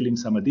fulfilling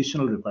some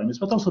additional requirements,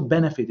 but also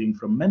benefiting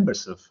from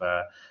members of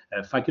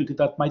faculty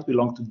that might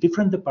belong to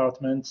different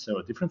departments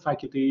or different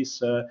faculties.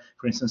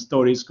 For instance,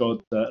 Tori's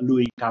got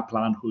Louis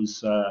Kaplan,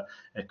 who's a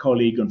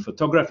colleague on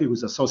photography,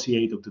 who's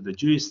associated to the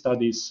Jewish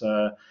Studies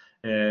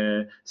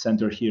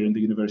Center here in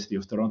the University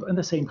of Toronto, and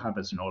the same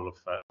happens in all of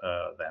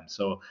them.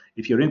 So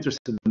if you're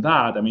interested in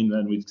that, I mean,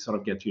 then we sort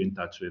of get you in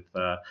touch with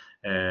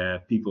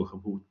people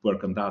who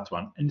work on that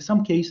one. In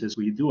some cases,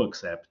 we do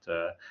accept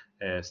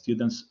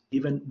students,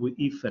 even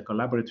if a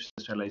collaborative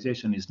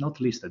specialization is not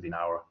listed in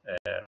our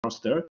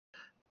roster,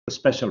 for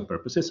special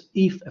purposes,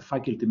 if a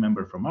faculty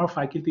member from our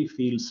faculty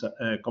feels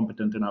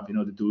competent enough in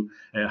order to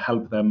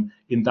help them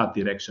in that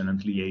direction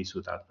and liaise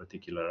with that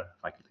particular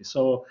faculty.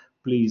 So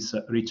please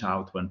reach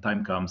out when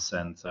time comes,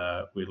 and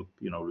we're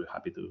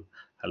happy to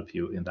help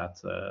you in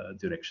that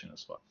direction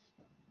as well.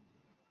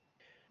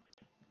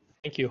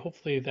 Thank you.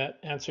 Hopefully that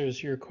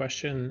answers your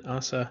question,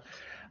 Asa.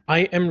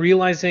 I am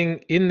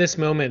realizing in this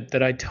moment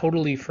that I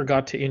totally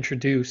forgot to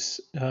introduce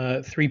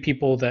three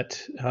people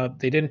that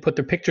they didn't put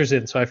their pictures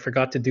in, so I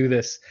forgot to do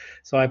this.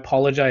 So I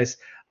apologize.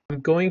 I'm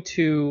going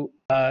to,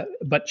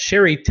 but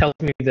Sherry tells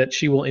me that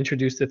she will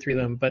introduce the three of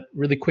them. But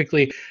really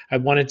quickly, I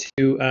wanted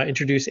to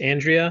introduce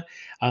Andrea,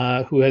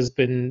 who has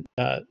been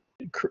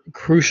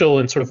crucial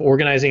in sort of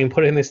organizing and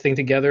putting this thing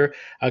together.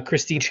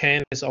 Christine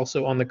Chan is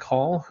also on the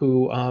call,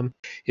 who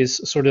is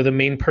sort of the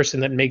main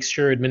person that makes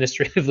sure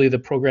administratively the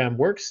program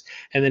works.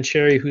 And then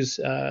Sherry, who's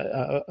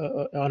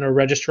on our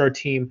registrar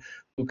team,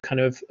 who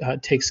kind of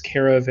takes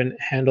care of and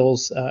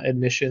handles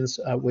admissions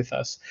with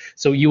us.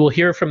 So you will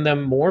hear from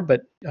them more,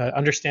 but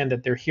understand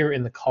that they're here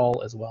in the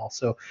call as well.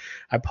 So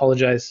I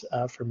apologize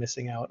for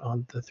missing out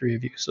on the three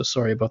of you. So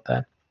sorry about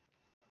that.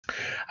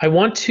 I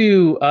want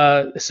to,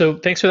 so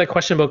thanks for that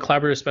question about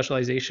collaborative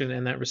specialization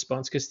and that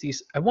response,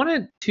 Castis. I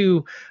wanted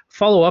to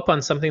follow up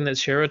on something that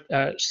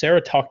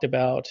Sarah talked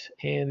about,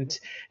 and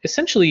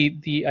essentially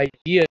the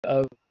idea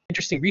of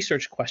interesting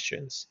research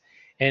questions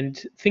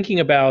and thinking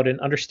about and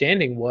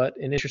understanding what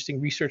an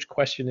interesting research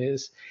question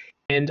is.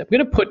 And I'm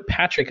going to put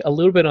Patrick a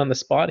little bit on the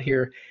spot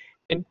here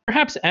and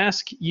perhaps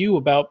ask you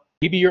about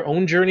maybe your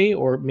own journey,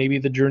 or maybe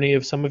the journey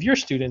of some of your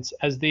students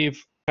as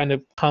they've kind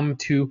of come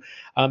to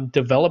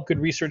develop good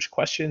research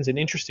questions and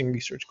interesting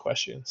research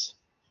questions.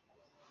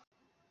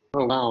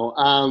 Oh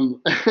wow!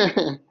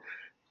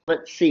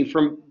 Let's see.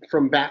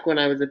 From back when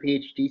I was a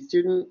PhD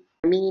student,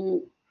 I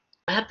mean,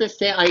 I have to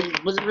say I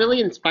was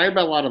really inspired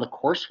by a lot of the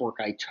coursework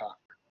I took,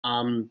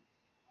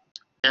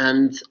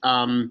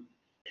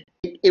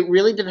 it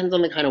really depends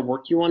on the kind of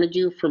work you want to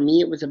do. For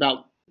me, it was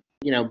about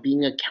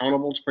being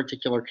accountable to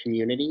particular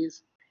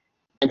communities,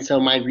 and so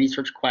my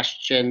research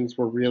questions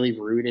were really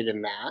rooted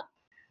in that.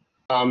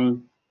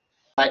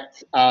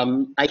 But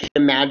I can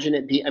imagine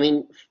it be, I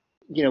mean,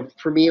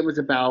 for me, it was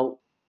about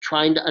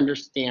trying to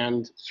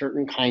understand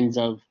certain kinds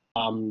of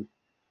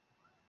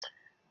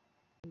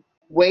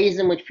ways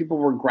in which people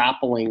were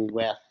grappling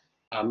with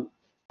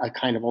a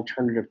kind of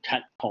alternative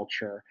tech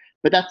culture.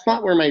 But that's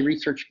not where my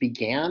research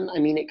began. I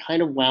mean, it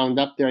kind of wound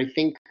up there. I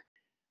think,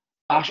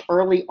 gosh,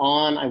 early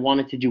on, I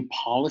wanted to do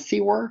policy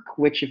work,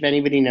 which, if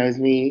anybody knows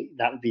me,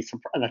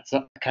 that's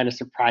a kind of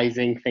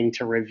surprising thing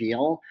to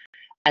reveal.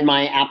 And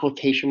my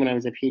application when I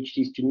was a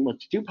PhD student was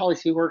to do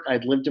policy work.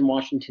 I'd lived in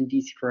Washington,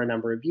 D.C. for a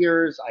number of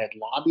years. I had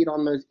lobbied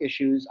on those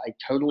issues. I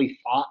totally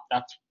thought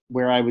that's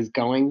where I was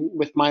going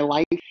with my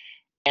life.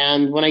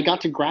 And when I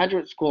got to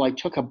graduate school, I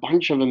took a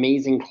bunch of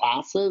amazing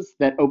classes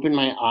that opened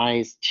my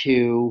eyes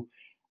to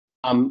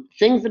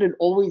things that had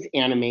always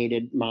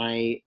animated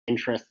my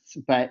interests,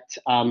 but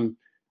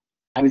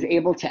I was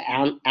able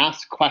to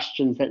ask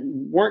questions that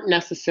weren't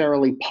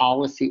necessarily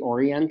policy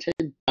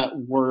oriented, but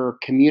were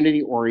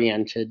community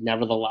oriented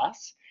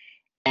nevertheless.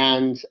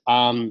 And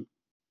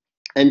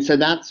so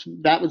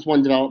that was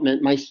one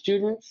development. My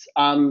students,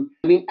 I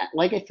mean,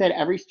 like I said,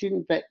 every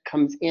student that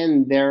comes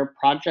in, their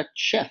project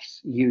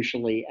shifts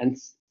usually. And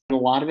a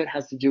lot of it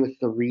has to do with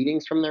the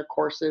readings from their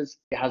courses.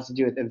 It has to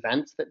do with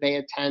events that they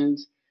attend.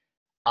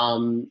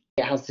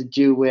 It has to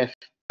do with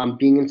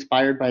being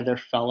inspired by their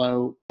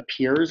fellow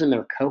peers in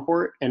their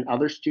cohort and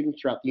other students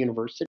throughout the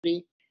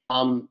university.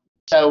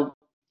 So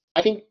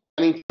I think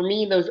I mean, for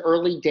me, those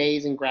early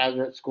days in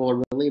graduate school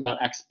are really about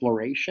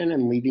exploration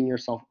and leaving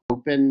yourself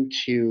open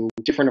to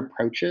different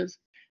approaches.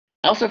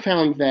 I also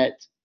found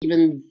that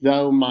even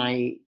though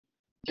my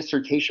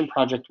dissertation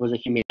project was a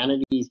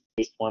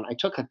humanities-based one, I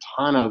took a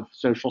ton of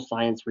social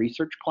science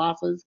research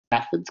classes,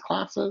 methods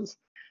classes,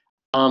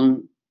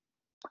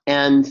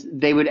 and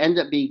they would end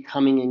up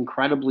becoming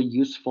incredibly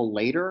useful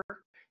later.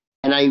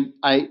 And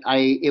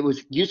it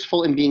was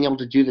useful in being able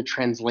to do the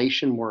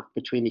translation work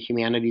between the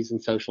humanities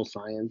and social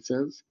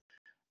sciences.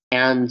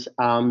 And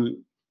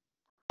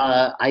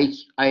I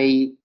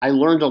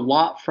learned a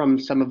lot from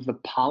some of the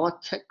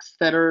politics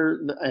that are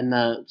and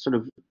the sort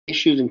of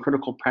issues and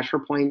critical pressure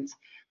points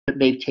that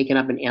they've taken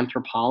up in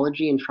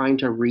anthropology and trying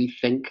to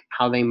rethink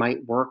how they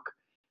might work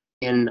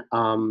in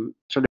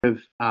sort of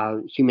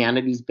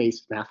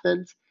humanities-based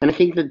methods. And I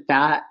think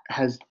that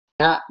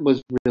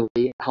was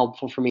really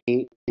helpful for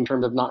me in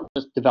terms of not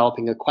just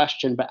developing a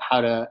question, but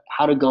how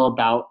to go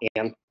about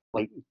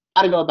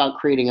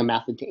creating a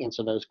method to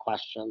answer those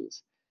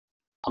questions.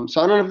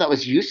 So I don't know if that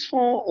was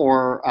useful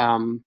or,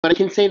 but I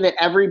can say that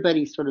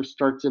everybody sort of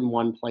starts in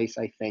one place,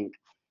 I think,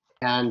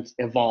 and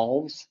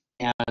evolves.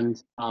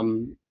 And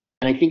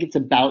I think it's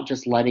about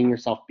just letting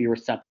yourself be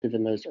receptive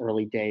in those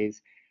early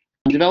days.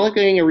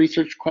 Developing a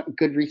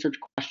good research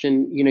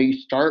question, you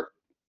start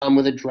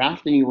with a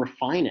draft and you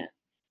refine it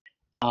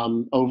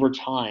over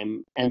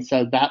time. And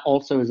so that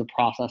also is a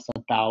process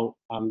about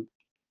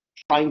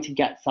trying to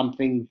get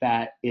something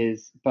that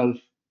is both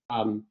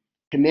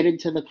committed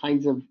to the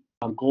kinds of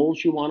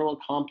goals you want to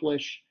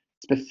accomplish,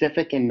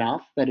 specific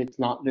enough that it's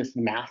not this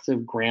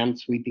massive, grand,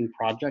 sweeping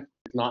project.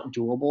 It's not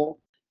doable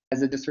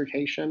as a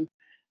dissertation,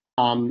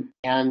 and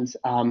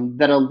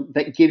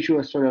that gives you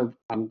a sort of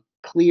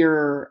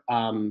clear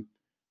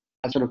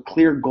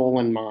goal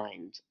in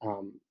mind.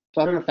 So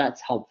I don't know if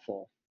that's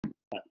helpful.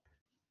 But.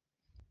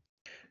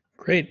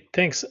 Great,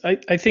 thanks.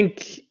 I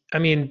think,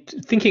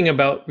 thinking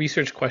about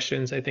research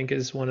questions, I think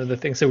is one of the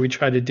things that we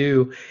try to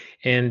do.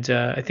 And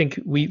I think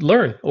we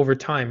learn over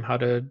time how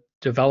to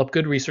develop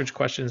good research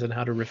questions and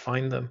how to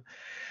refine them.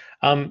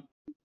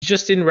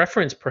 Just in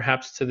reference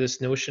perhaps to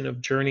this notion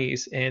of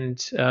journeys and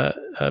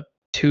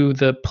to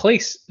the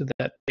place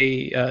that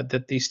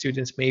that these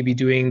students may be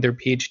doing their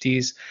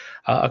PhDs,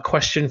 a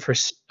question for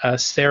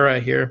Sarah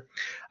here.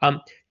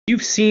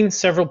 You've seen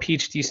several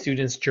PhD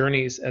students'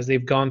 journeys as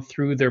they've gone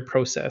through their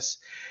process.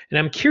 And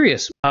I'm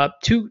curious,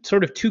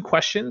 two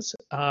questions.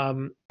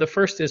 The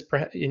first is,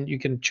 and you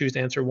can choose to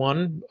answer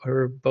one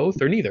or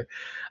both or neither.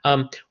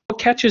 What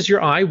catches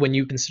your eye when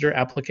you consider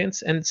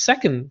applicants? And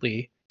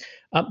secondly,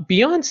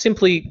 beyond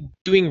simply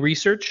doing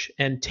research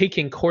and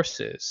taking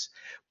courses,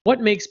 what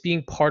makes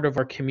being part of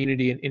our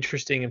community an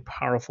interesting and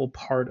powerful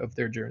part of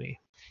their journey?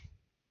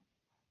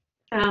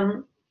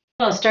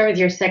 I'll start with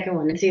your second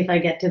one and see if I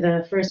get to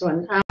the first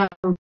one.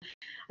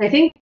 I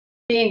think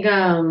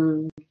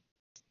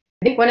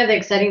I think one of the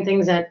exciting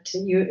things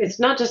it's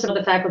not just about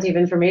the Faculty of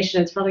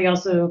Information, it's probably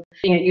also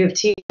being at U of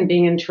T and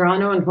being in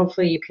Toronto, and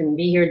hopefully you can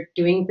be here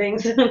doing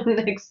things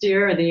next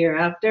year or the year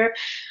after,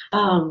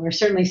 or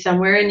certainly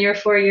somewhere in your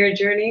 4-year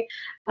journey.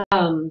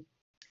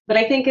 But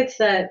I think it's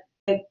that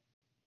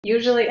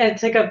usually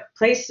it's like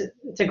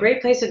it's a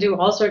great place to do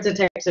all sorts of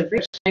types of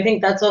research. I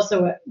think that's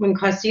also when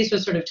Costis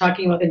was sort of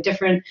talking about the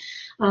different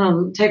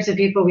types of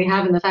people we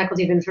have in the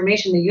Faculty of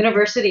Information. The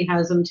university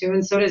has them too,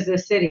 and so does the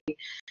city.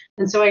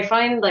 And so I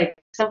find like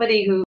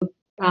somebody who,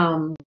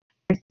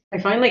 I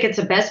find like it's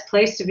the best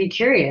place to be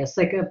curious.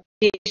 Like a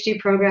PhD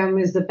program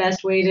is the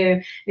best way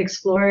to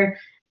explore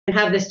and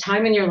have this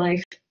time in your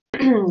life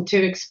to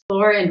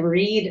explore and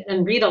read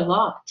a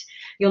lot.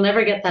 You'll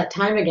never get that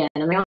time again.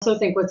 And I also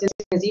think what's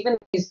interesting is even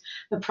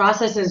the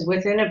processes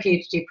within a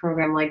PhD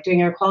program, like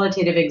doing a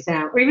qualitative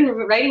exam or even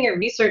writing a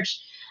research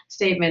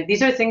statement,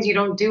 these are things you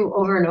don't do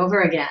over and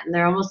over again.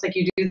 They're almost like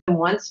you do them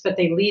once, but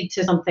they lead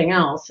to something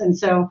else. And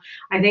so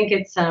I think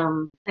it's, I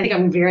think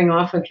I'm veering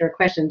off of your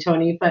question,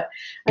 Tony, but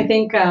I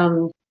think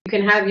you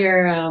can have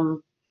your,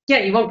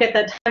 you won't get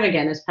that time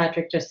again, as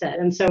Patrick just said.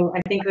 And so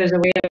I think there's a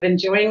way of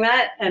enjoying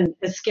that. And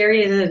as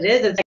scary as it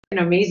is, it's like an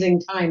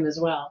amazing time as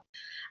well.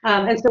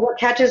 And so what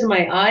catches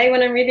my eye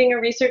when I'm reading a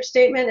research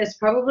statement is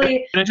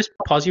probably... Can I just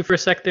pause you for a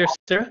sec there,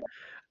 Sarah?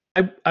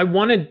 I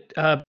wanted,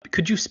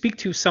 could you speak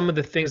to some of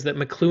the things that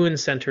McLuhan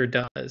Center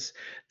does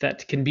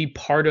that can be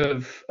part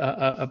of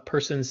a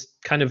person's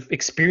kind of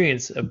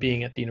experience of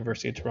being at the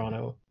University of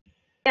Toronto?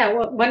 Yeah,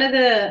 well, one of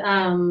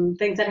the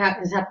things that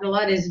has happened a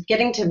lot is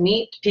getting to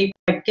meet people,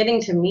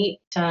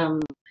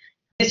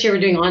 this year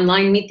we're doing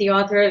online Meet the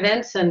Author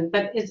events,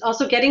 but it's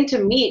also getting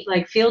to meet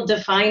like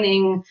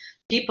field-defining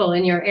people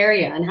in your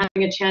area and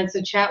having a chance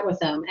to chat with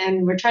them.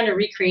 And we're trying to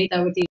recreate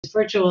that with these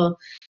virtual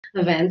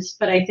events.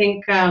 But I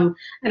think, and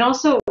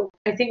also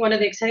I think one of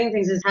the exciting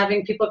things is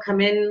having people come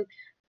in.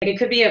 Like it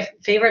could be a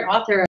favorite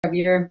author of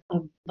the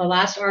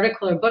last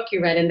article or book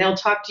you read, and they'll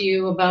talk to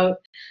you about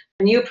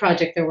a new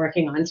project they're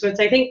working on. So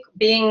it's, I think,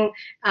 being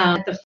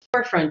at the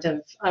forefront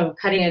of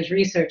cutting edge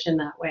research in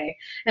that way,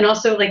 and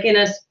also like in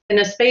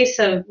a space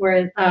of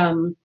where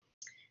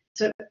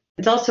so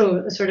it's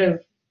also sort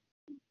of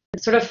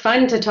it's sort of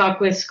fun to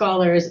talk with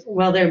scholars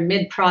while they're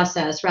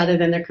mid-process rather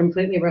than they're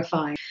completely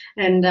refined.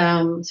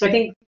 And so I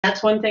think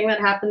that's one thing that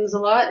happens a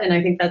lot, and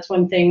I think that's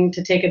one thing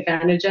to take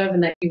advantage of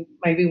and that you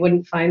maybe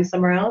wouldn't find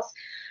somewhere else.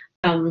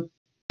 Tony,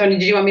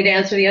 did you want me to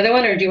answer the other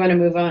one, or do you want to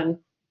move on?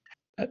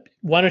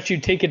 Why don't you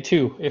take it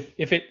too,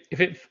 if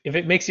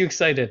it makes you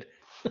excited?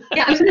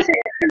 Yeah, I was going to say,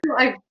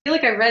 I feel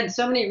like I read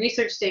so many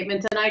research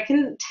statements, and I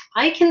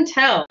can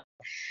tell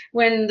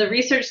when the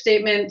research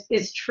statement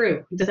is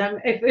true. Does that,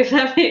 if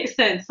that makes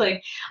sense?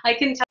 Like, I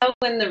can tell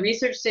when the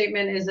research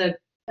statement is an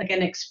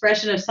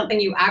expression of something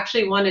you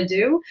actually want to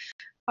do,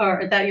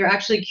 or that you're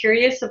actually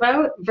curious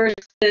about,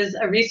 versus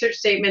a research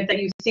statement that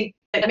you think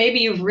that maybe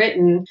you've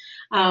written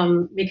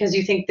because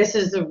you think this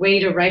is the way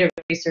to write a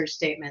research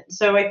statement.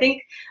 So I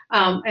think,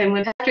 and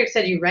when Patrick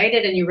said you write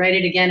it and you write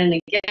it again and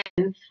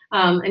again,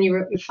 and you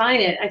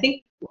refine it, I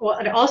think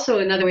also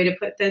another way to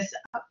put this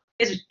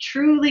is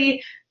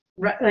truly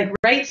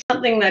write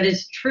something that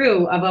is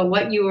true about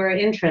what you are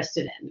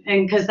interested in,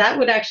 and because that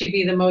would actually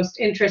be the most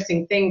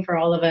interesting thing for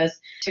all of us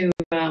to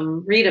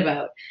read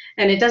about.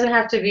 And it doesn't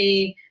have to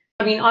be,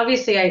 I mean,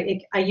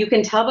 obviously, you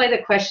can tell by the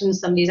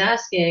questions somebody's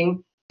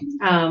asking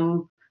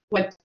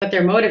what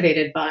they're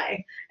motivated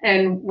by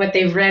and what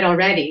they've read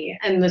already,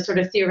 and the sort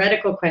of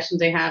theoretical questions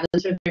they have,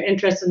 and sort of their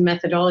interest in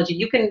methodology.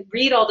 You can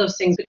read all those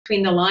things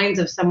between the lines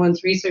of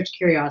someone's research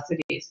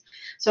curiosities.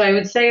 So I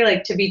would say,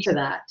 like, to be to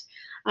that.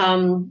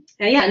 And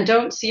yeah, and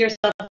don't see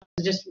yourself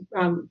as just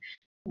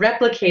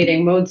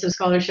replicating modes of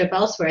scholarship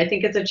elsewhere. I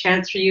think it's a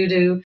chance for you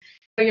to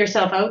put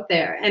yourself out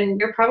there, and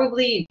you're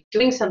probably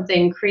doing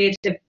something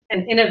creative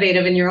and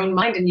innovative in your own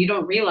mind, and you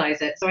don't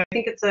realize it. So I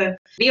think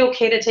be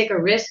okay to take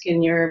a risk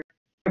in your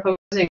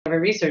proposing of a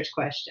research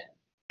question,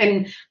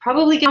 and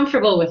probably get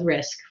comfortable with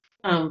risk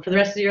for the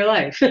rest of your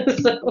life.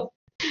 So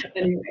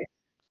anyway.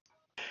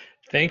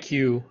 Thank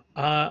you.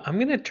 I'm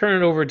going to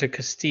turn it over to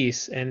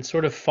Castis and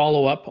sort of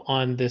follow up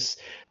on this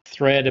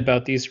thread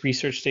about these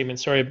research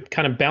statements. Sorry, I'm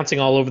kind of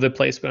bouncing all over the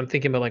place, but I'm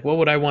thinking about, like, what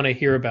would I want to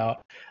hear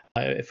about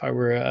if I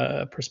were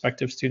a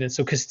prospective student?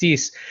 So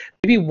Castis,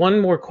 maybe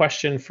one more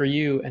question for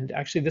you. And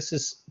actually, this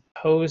is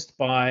posed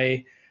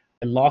by,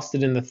 I lost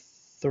it in the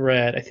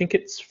thread. I think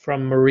it's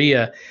from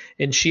Maria.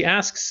 And she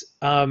asks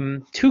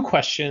two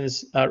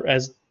questions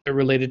as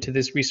related to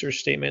this research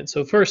statement.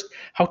 So first,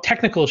 how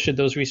technical should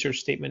those research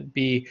statement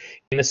be,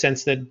 in the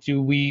sense that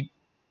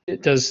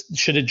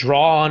should it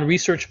draw on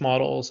research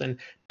models and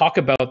talk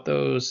about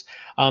those?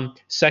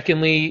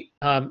 Secondly,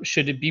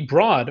 should it be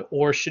broad,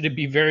 or should it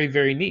be very,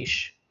 very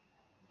niche?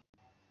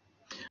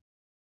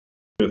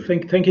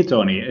 Thank you,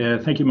 Tony.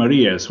 Thank you,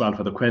 Maria, as well,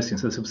 for the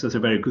questions. That's a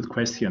very good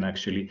question,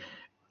 actually.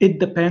 It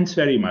depends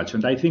very much,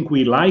 and I think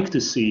we like to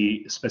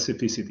see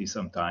specificity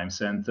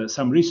sometimes, and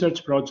some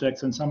research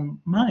projects and some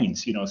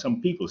minds,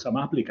 some people, some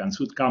applicants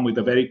would come with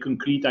a very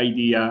concrete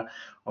idea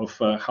of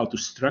how to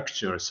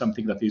structure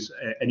something that is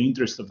an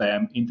interest of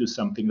them into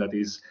something that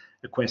is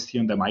a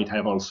question. They might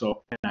have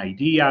also an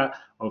idea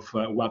of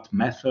what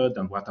method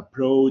and what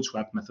approach,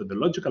 what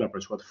methodological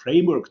approach, what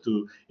framework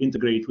to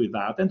integrate with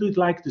that. And we'd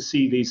like to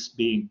see this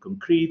being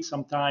concrete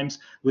sometimes,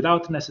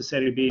 without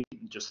necessarily being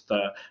just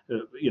a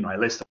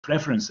list of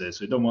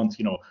references. We don't want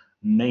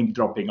name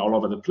dropping all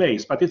over the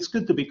place, but it's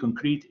good to be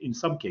concrete in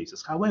some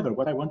cases. However,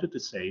 what I wanted to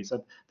say is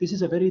that this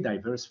is a very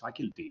diverse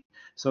faculty.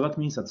 So that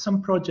means that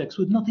some projects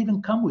would not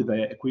even come with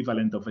the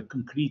equivalent of a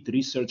concrete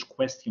research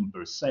question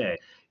per se,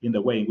 in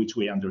the way in which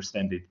we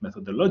understand it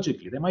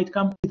methodologically. They might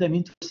come with an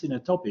interest in a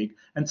topic,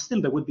 and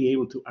still they would be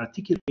able to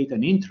articulate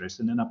an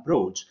interest in an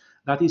approach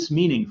that is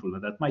meaningful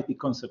and that might be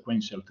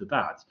consequential to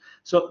that.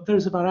 So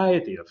there's a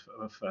variety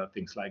of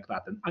things like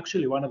that. And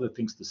actually, one of the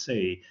things to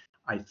say,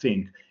 I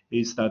think,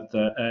 is that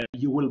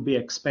you will be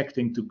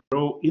expecting to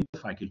grow in the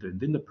faculty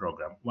and in the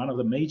program. One of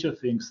the major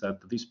things that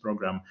this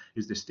program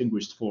is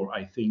distinguished for,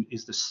 I think,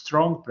 is the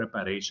strong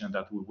preparation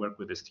that we work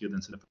with the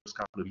students in the first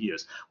couple of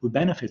years. We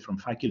benefit from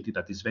faculty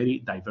that is very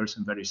diverse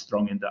and very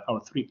strong in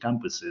our three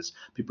campuses.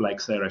 People like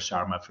Sarah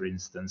Sharma, for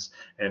instance,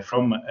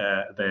 from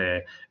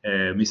the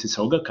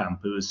Mississauga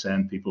campus,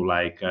 and people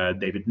like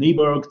David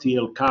Nieberg,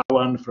 T.L.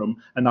 Cowan,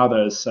 and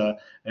others,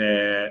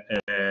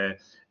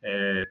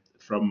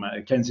 from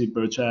Kenzie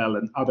Burchell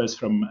and others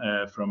from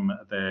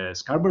the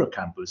Scarborough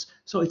campus.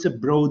 So it's a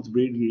broad,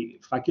 really,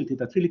 faculty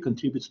that really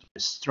contributes to a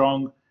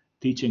strong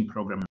teaching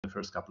program in the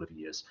first couple of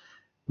years.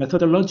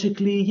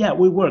 Methodologically, yeah,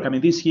 we work. I mean,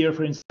 this year,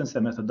 for instance,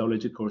 the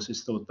methodology course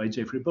is taught by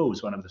Jeffrey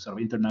Bowes, one of the sort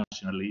of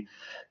internationally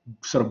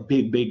sort of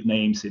big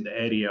names in the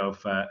area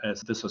of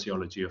the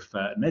sociology of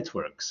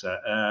networks.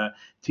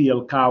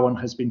 T.L. Cowan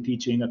has been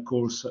teaching a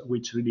course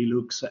which really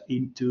looks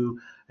into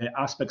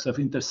aspects of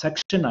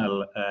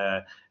intersectional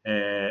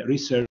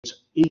research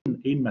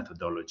in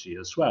methodology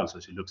as well. So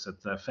she looks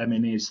at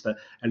feminist,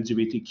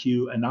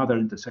 LGBTQ, and other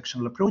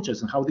intersectional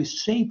approaches and how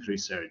this shape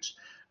research.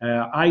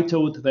 I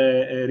taught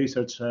the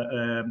research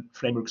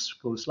frameworks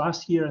course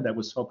last year, and I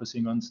was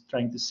focusing on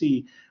trying to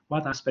see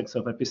what aspects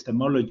of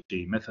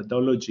epistemology,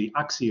 methodology,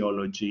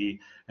 axiology,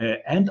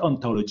 and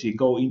ontology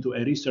go into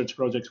a research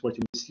project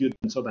working with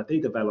students so that they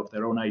develop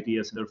their own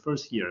ideas in their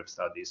first year of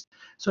studies.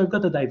 So I've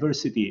got a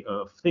diversity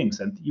of things,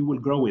 and you will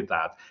grow with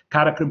that.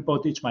 Kara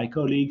Krempotic, my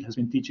colleague, has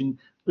been teaching,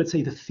 let's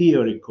say, the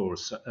theory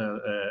course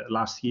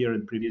last year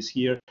and previous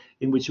year,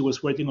 in which she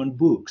was working on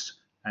books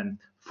and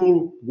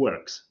full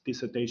works,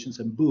 dissertations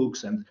and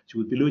books, and she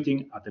would be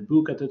looking at a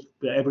book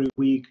every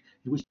week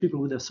in which people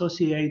would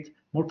associate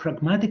more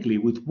pragmatically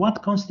with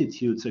what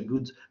constitutes a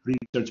good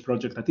research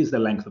project that is the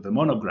length of a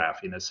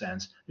monograph, in a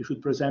sense. It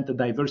should present a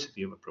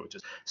diversity of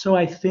approaches. So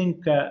I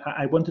think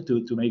I wanted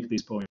to make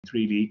this point,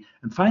 really.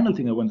 And final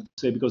thing I wanted to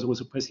say, because it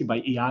was a question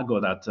by Iago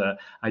that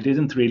I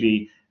didn't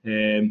really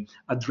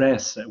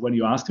address when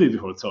you asked me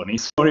before, Tony.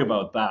 Sorry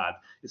about that.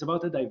 It's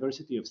about the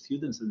diversity of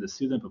students and the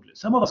student population.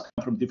 Some of us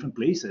come from different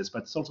places,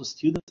 but it's also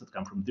students that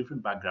come from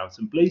different backgrounds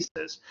and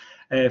places.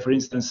 For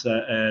instance,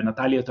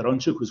 Natalia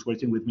Taronchuk, who's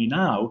working with me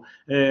now,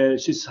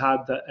 she's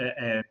had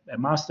a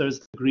master's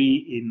degree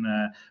in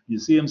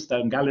museum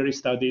and gallery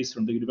studies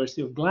from the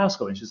University of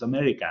Glasgow, and she's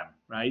American,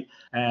 right?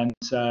 And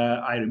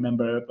I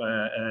remember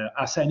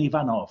Arsen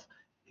Ivanov.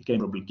 He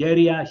came from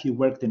Bulgaria. He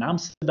worked in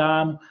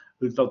Amsterdam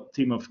with a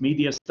team of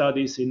media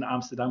studies in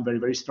Amsterdam, very,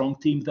 very strong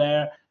team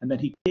there. And then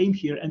he came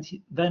here, and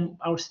then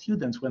our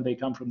students, when they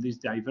come from these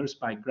diverse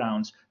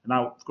backgrounds,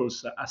 now, of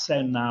course,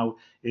 Arsen now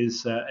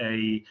is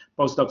a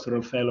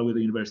postdoctoral fellow with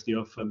the University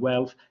of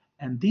Guelph.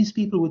 And these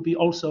people would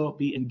also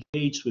be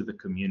engaged with the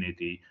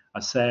community.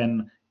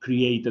 Arsen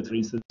created, for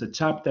instance, a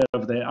chapter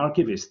of the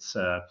Archivists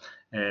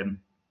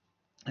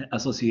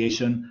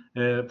Association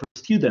for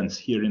students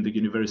here in the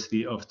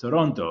University of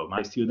Toronto.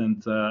 My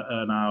student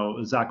now,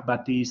 Zach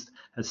Baptiste,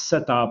 has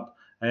set up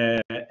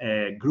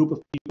a group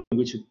of people in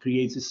which it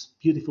creates this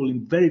beautiful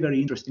and very, very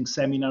interesting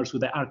seminars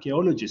with the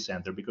Archaeology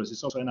Center, because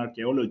it's also an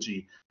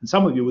archaeology. And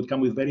some of you would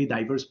come with very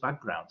diverse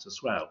backgrounds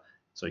as well.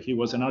 So he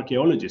was an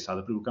archaeologist.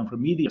 Other people come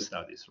from media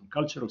studies, from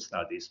cultural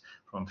studies,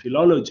 from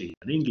philology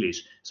and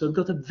English. So we've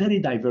got a very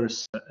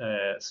diverse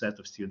set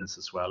of students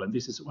as well. And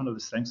this is one of the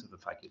strengths of the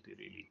faculty,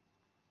 really.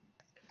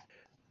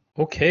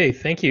 Okay,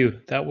 thank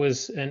you. That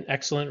was an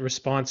excellent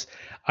response.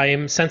 I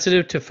am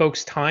sensitive to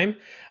folks' time,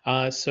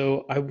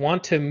 so I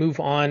want to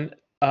move on.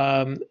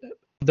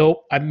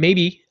 Though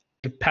maybe,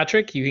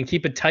 Patrick, you can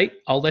keep it tight.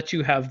 I'll let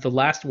you have the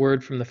last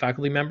word from the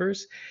faculty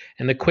members.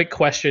 And the quick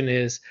question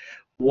is,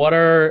 what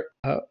are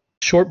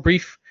short,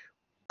 brief,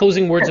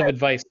 closing words of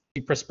advice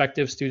to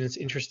prospective students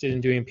interested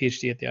in doing a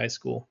PhD at the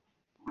iSchool?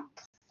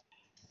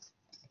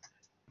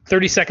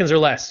 30 seconds or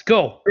less.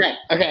 Go.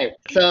 Okay.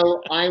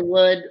 So I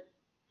would,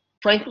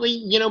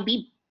 frankly,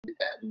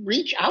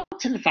 reach out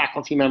to the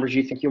faculty members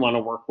you think you want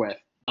to work with.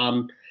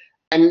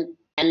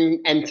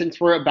 And since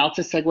we're about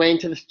to segue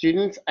into the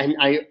students, and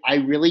I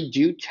really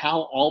do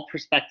tell all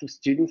prospective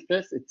students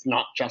this, it's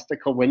not just a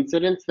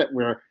coincidence that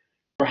we're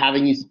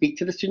having you speak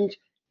to the students.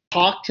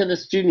 Talk to the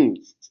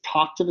students.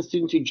 Talk to the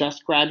students who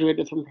just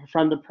graduated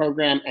from the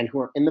program and who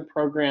are in the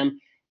program.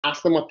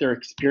 Ask them what their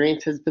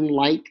experience has been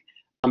like.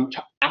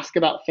 To ask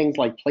about things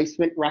like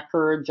placement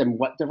records and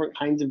what different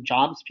kinds of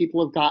jobs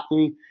people have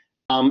gotten.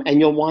 And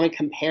you'll want to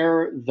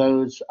compare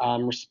those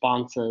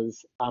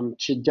responses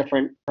to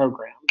different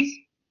programs.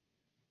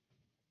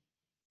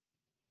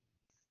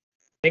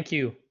 Thank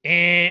you.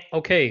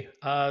 Okay,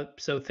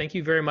 so thank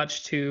you very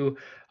much to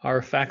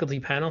our faculty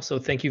panel. So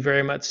thank you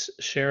very much,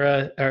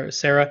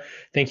 Sarah.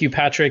 Thank you,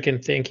 Patrick,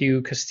 and thank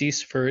you,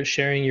 Castis, for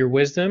sharing your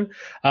wisdom.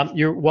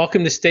 You're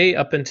welcome to stay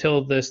up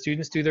until the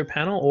students do their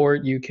panel, or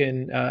you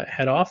can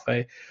head off.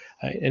 I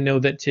know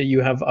that you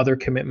have other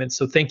commitments.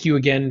 So thank you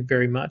again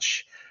very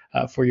much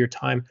for your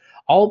time.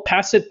 I'll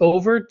pass it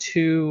over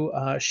to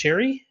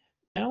Sherry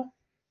now.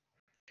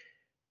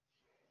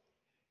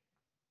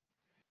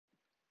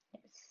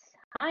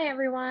 Hi,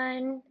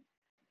 everyone.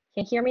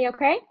 Can you hear me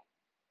okay?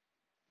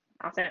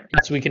 Awesome.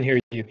 Yes, we can hear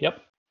you.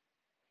 Yep.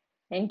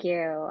 Thank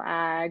you.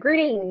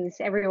 Greetings,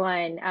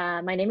 everyone.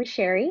 My name is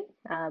Sherry,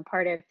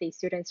 part of the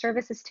Student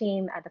Services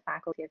team at the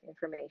Faculty of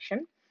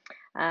Information.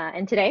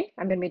 And today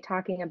I'm going to be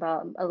talking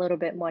about a little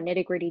bit more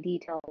nitty-gritty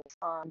details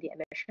on the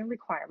admission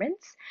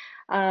requirements.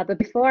 But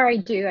before I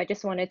do, I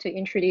just wanted to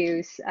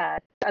introduce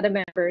other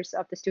members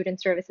of the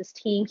Student Services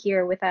team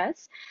here with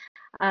us.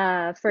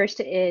 First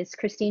is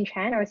Christine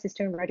Chan, our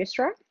Assistant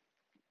Registrar.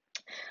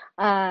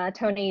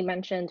 Tony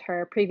mentioned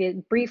her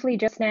briefly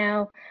just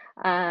now.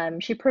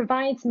 She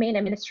provides main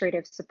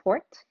administrative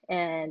support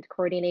and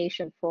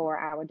coordination for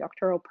our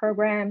doctoral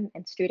program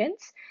and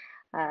students.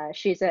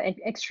 She's an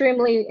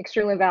extremely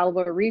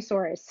valuable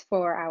resource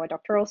for our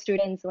doctoral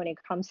students when it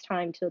comes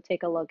time to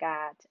take a look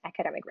at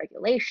academic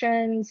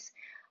regulations,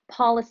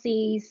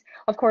 policies,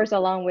 of course,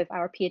 along with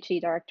our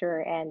PhD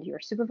director and your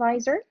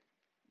supervisor.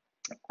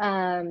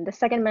 The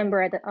second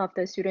member of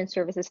the student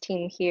services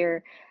team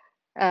here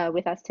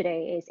With us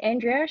today is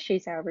Andrea.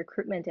 She's our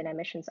recruitment and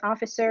admissions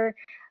officer.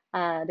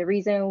 The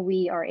reason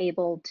we are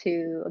able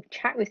to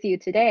chat with you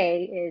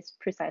today is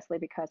precisely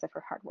because of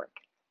her hard work.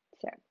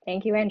 So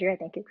thank you, Andrea.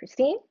 Thank you,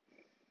 Christine.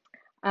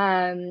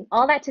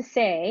 All that to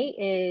say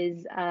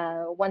is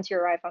once you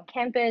arrive on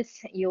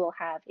campus, you will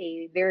have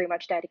a very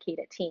much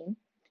dedicated team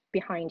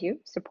behind you,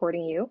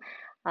 supporting you,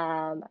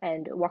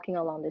 and walking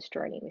along this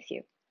journey with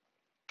you.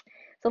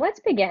 So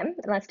let's begin.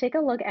 Let's take a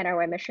look at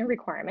our admission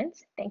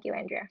requirements. Thank you,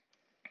 Andrea.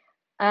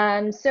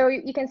 So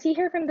you can see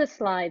here from this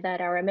slide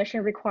that our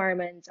admission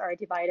requirements are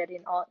divided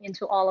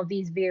into all of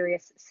these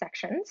various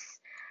sections.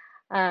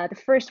 The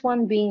first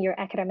one being your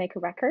academic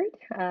record.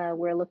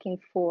 We're looking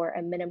for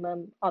a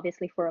minimum,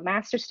 obviously, for a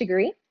master's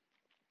degree.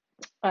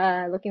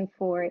 Looking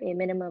for a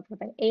minimum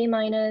of an A-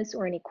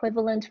 or an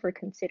equivalent for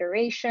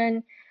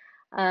consideration.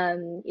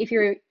 If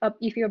you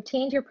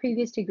obtained your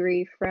previous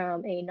degree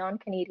from a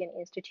non-Canadian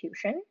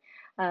institution,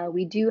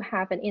 we do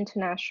have an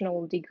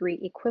international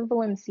degree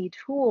equivalency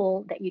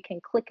tool that you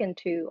can click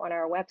into on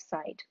our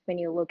website when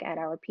you look at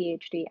our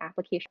PhD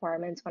application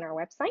requirements on our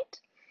website.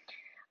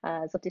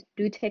 So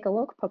do take a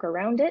look, poke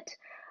around it.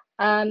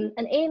 An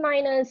A-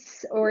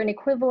 or an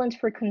equivalent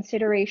for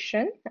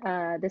consideration.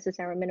 This is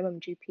our minimum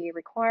GPA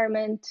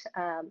requirement.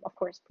 Of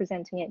course,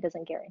 presenting it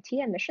doesn't guarantee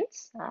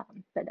admissions,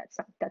 but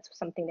that's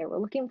something that we're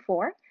looking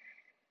for.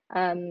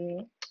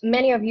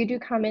 Many of you do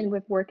come in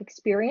with work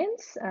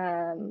experience.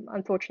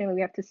 Unfortunately,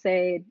 we have to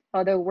say,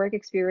 although work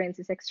experience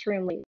is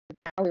extremely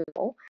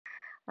valuable,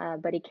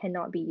 but it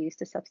cannot be used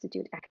to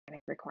substitute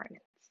academic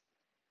requirements.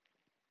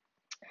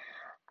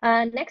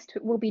 Next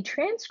will be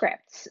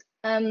transcripts.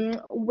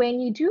 When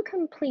you do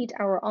complete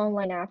our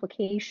online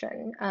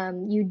application,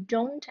 you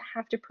don't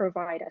have to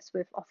provide us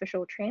with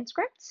official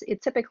transcripts.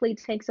 It typically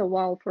takes a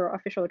while for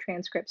official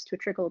transcripts to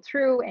trickle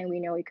through, and we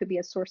know it could be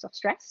a source of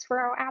stress for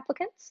our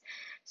applicants.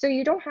 So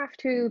you don't have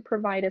to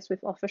provide us with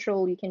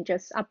official. You can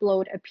just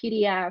upload a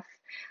PDF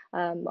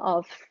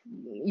of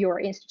your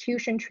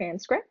institution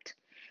transcript.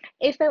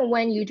 If and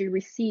when you do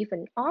receive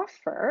an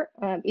offer,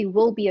 it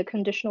will be a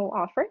conditional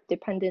offer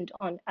dependent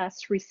on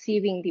us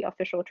receiving the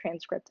official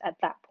transcript at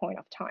that point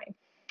of time.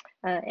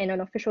 And an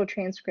official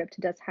transcript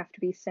does have to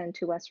be sent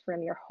to us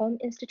from your home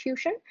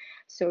institution,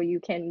 so you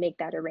can make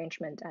that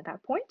arrangement at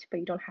that point, but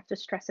you don't have to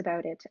stress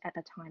about it at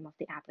the time of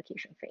the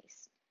application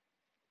phase.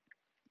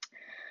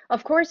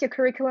 Of course, your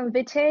curriculum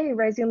vitae,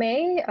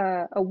 resume,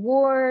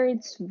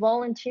 awards,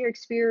 volunteer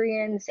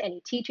experience,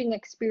 any teaching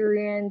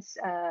experience,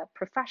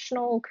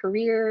 professional,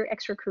 career,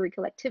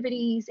 extracurricular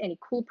activities, any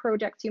cool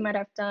projects you might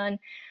have done.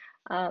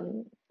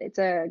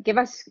 Give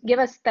us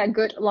that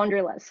good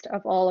laundry list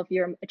of all of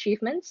your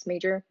achievements,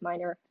 major,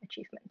 minor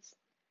achievements.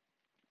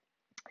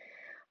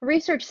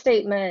 Research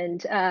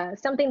statement,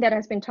 something that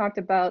has been talked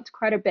about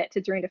quite a bit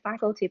during the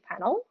faculty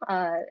panel.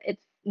 It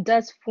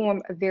does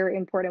form a very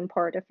important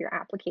part of your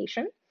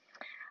application.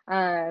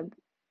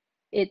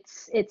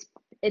 It's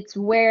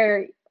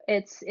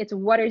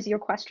what is your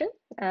question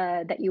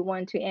that you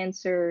want to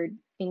answer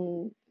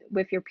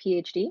with your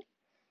PhD.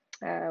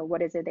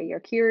 What is it that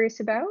you're curious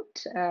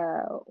about?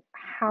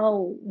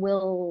 How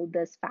will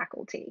this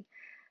faculty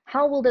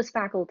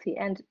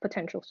and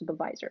potential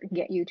supervisor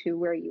get you to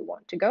where you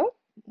want to go?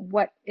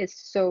 What is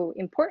so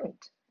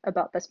important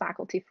about this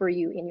faculty for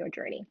you in your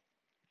journey?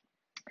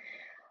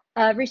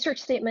 Research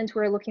statements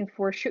we're looking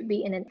for should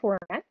be in a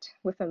format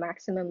with a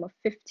maximum of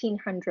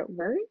 1,500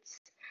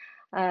 words.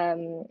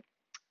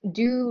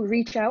 Do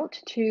reach out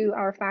to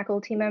our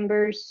faculty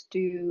members,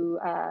 do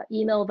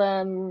email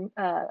them,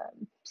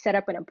 set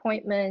up an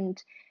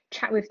appointment,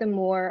 chat with them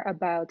more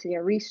about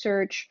their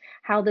research.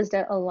 How does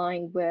that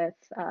align with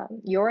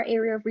your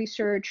area of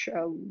research?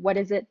 What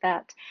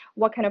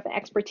kind of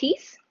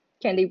expertise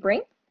can they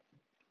bring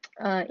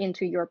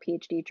into your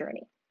PhD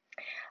journey?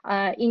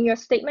 In your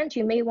statement,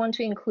 you may want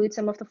to include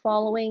some of the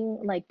following,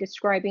 like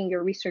describing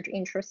your research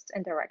interests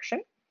and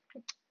direction,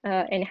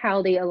 and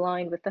how they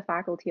align with the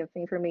Faculty of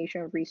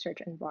Information Research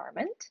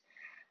environment.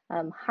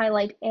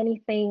 Highlight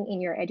anything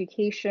in your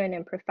education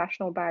and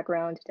professional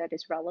background that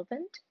is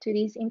relevant to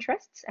these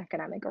interests,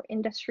 academic or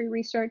industry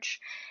research,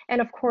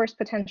 and of course,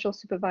 potential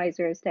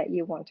supervisors that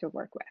you want to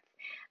work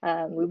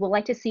with. We would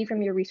like to see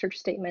from your research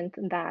statement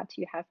that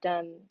you have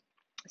done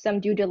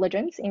some due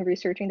diligence in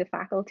researching the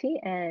faculty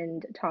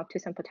and talk to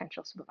some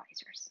potential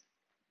supervisors.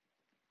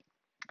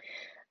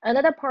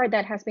 Another part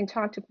that has been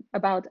talked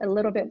about a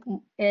little bit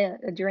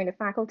during the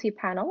faculty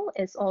panel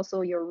is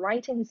also your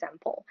writing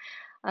sample.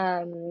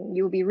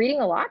 You'll be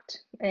reading a lot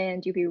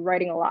and you'll be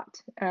writing a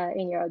lot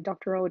in your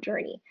doctoral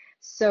journey.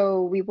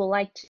 So we would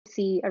like to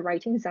see a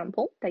writing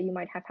sample that you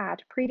might have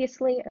had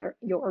previously, or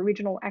your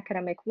original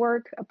academic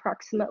work,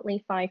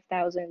 approximately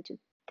 5,000 to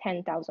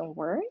 10,000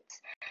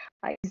 words.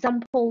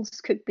 Examples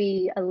could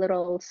be a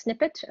little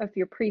snippet of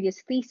your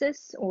previous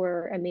thesis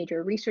or a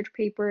major research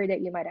paper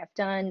that you might have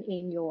done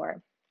in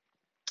your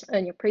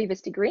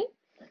previous degree,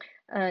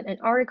 an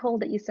article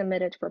that you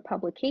submitted for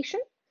publication,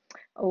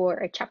 or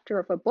a chapter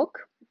of a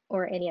book,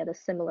 or any other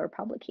similar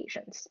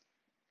publications.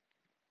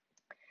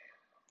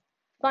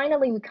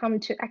 Finally, we come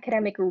to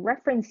academic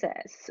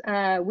references.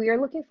 We are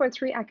looking for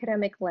 3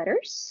 academic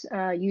letters.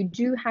 You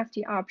do have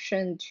the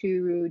option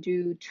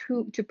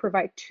to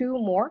provide 2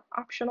 more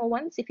optional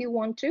ones if you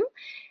want to.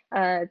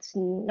 It's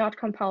not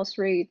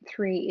compulsory.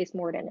 3 is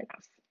more than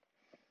enough.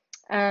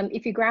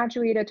 If you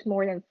graduated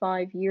more than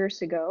 5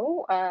 years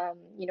ago,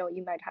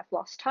 you might have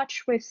lost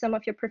touch with some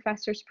of your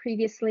professors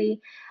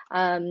previously.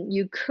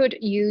 You could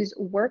use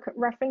work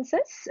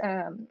references.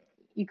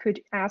 You can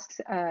ask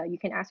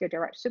your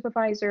direct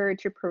supervisor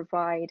to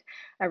provide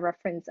a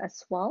reference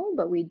as well,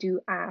 but we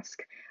do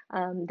ask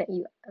that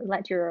you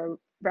let your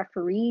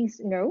referees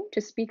know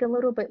to speak a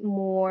little bit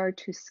more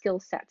to skill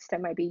sets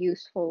that might be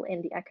useful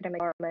in the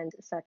academic environment,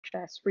 such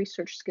as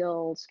research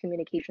skills,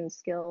 communication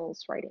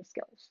skills, writing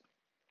skills.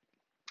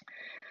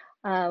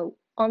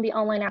 On the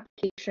online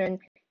application,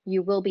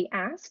 you will be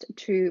asked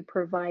to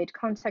provide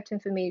contact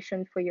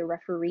information for your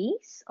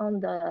referees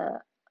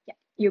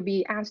you'll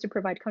be asked to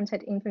provide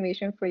contact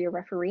information for your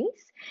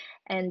referees.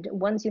 And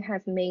once you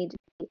have made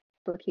the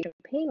application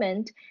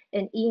payment,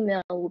 an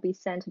email will be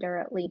sent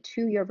directly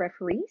to your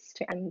referees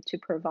to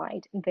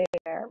provide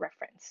their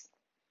reference.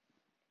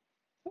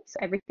 So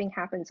everything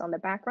happens on the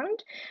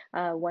background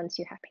once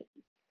you have paid.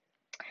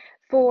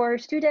 For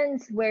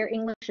students where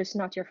English is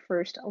not your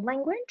first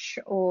language,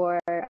 or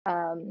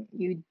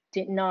you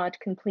did not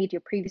complete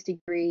your previous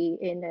degree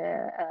in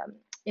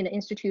an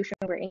institution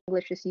where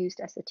English is used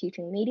as a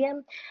teaching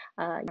medium,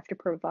 you have to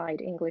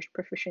provide English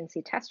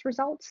proficiency test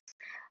results.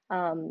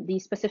 The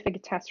specific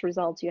test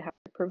results you have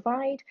to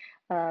provide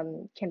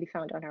can be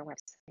found on our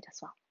website as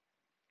well.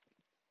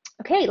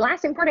 Okay,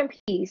 last important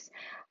piece,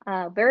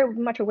 very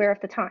much aware of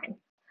the time.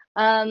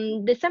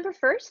 December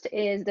 1st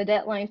is the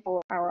deadline for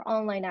our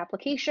online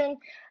application.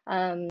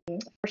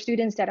 For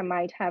students that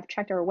might have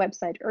checked our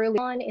website early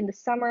on in the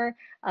summer,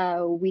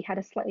 we had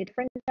a slightly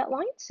different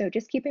deadline. So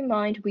just keep in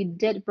mind, we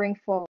did bring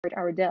forward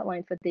our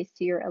deadline for this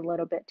year a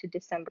little bit to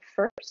December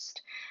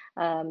 1st.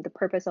 The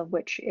purpose of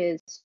which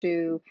is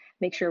to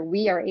make sure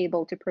we are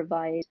able to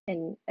provide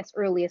as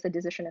early as a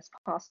decision as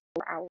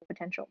possible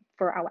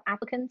for our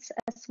applicants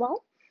as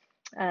well.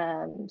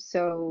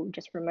 So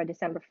just remember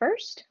December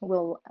 1st,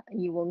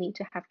 you will need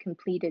to have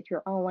completed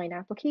your online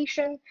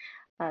application,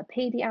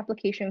 paid the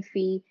application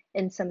fee,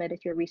 and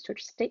submitted your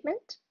research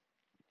statement.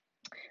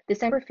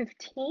 December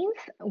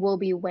 15th will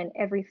be when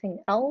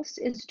everything else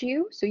is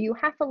due. So you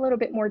have a little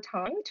bit more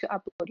time to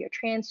upload your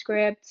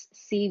transcripts,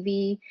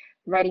 CV,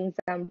 writing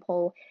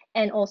sample,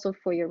 and also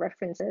for your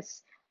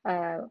references,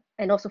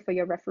 and also for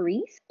your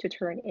referees to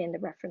turn in the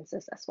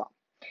references as well.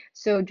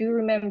 So do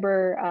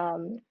remember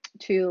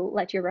to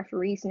let your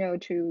referees know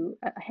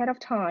ahead of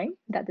time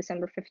that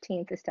December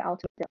 15th is the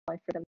ultimate deadline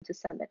for them to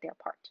submit their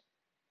part.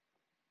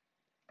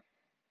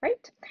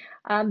 Right,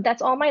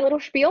 that's all my little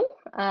spiel.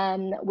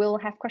 We'll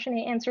have question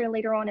and answer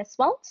later on as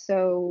well,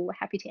 so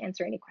happy to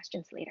answer any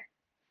questions later.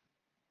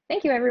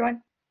 Thank you,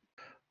 everyone.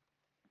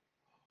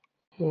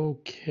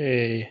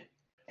 Okay.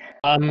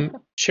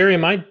 Sherry,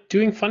 am I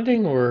doing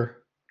funding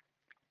or?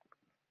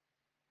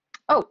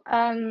 Oh,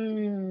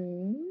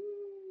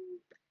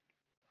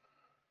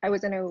 I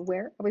wasn't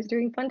aware I was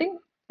doing funding.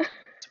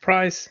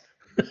 Surprise.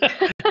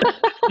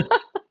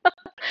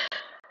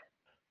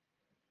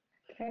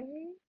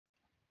 Okay.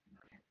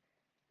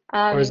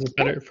 Or is it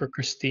better for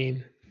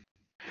Christine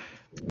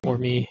or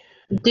me?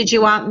 Did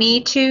you want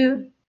me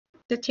to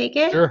take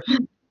it? Sure.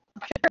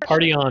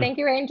 Party on. Thank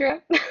you,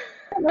 Andrea.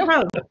 No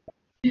problem.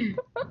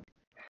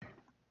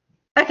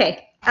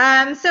 Okay,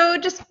 so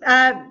just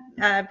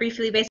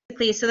briefly,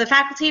 basically, so the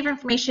Faculty of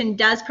Information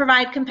does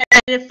provide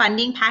competitive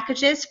funding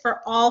packages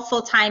for all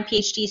full-time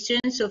PhD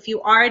students. So if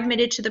you are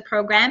admitted to the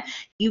program,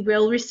 you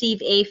will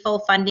receive a full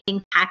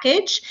funding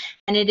package,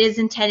 and it is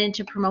intended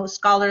to promote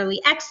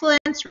scholarly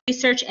excellence,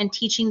 research, and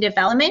teaching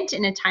development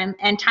in a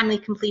timely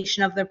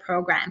completion of the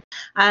program.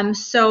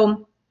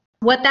 So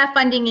what that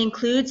funding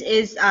includes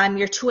is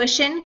your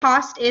tuition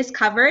cost is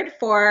covered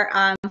for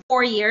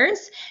 4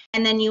 years,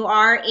 and then you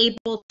are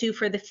able to,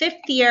 for the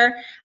 5th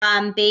year,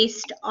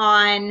 based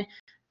on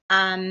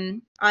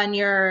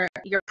your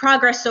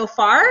progress so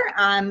far,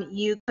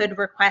 you could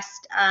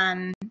request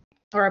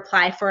or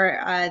apply for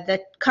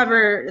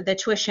the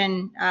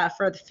tuition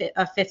for the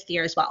 5th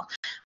year as well.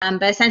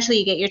 But essentially,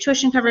 you get your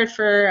tuition covered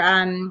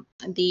for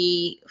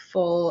the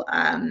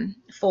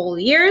full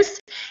years,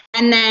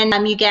 and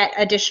then you get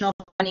additional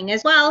funding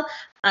as well.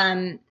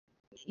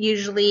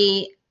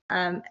 Usually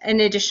an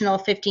additional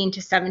 $15,000 to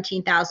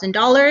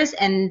 $17,000,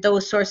 and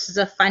those sources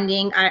of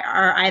funding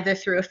are either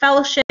through a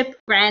fellowship,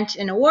 grant,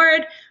 and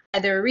award,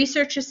 either a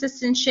research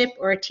assistantship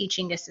or a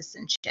teaching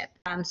assistantship.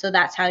 So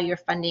that's how your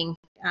funding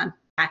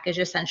package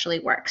essentially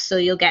works. So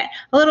you'll get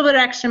a little bit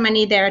of extra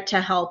money there to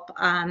help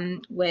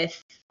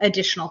with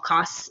additional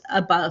costs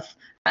above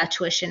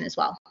tuition as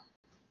well.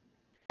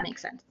 That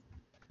makes sense.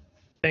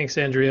 Thanks,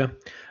 Andrea.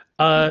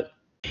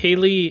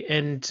 Haley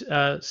and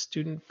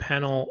student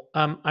panel,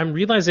 I'm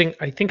realizing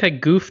I think I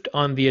goofed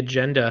on the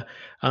agenda.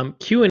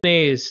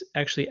 Q&A is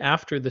actually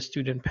after the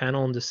student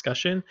panel and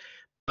discussion,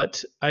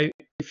 but I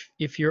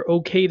if you're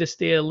okay to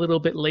stay a little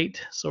bit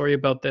late, sorry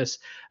about this.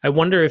 I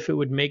wonder if it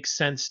would make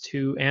sense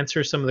to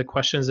answer some of the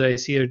questions that I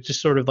see are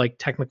just sort of like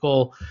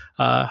technical,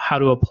 how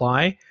to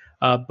apply,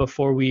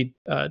 before we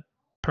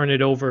turn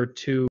it over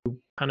to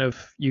kind of,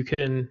 you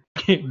can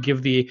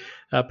give the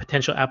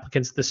potential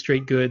applicants the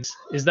straight goods.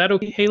 Is that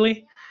okay,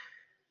 Haley?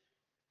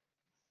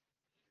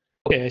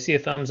 Okay, I see a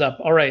thumbs up.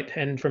 All right,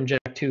 and from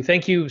Jack too.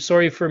 Thank you.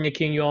 Sorry for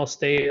making you all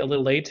stay a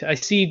little late. I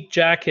see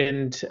Jack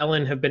and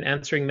Ellen have been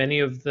answering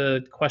many of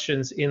the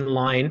questions in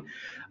line.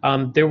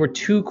 There were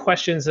two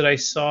questions that I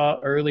saw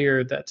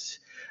earlier that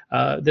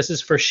this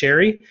is for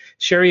Sherry.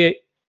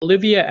 Sherry,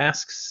 Olivia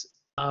asks,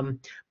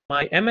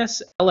 my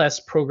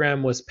MSLS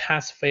program was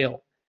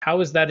pass-fail. How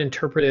is that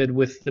interpreted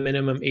with the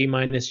minimum A-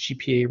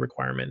 GPA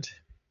requirement?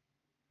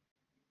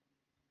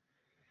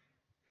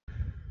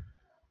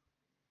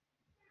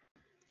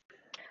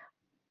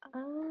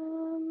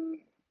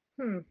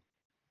 Hmm.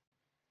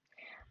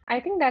 I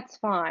think that's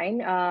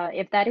fine.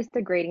 If that is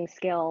the grading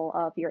scale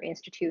of your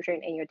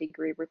institution and your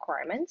degree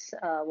requirements,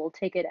 we'll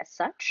take it as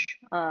such,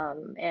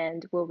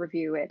 and we'll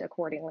review it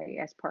accordingly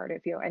as part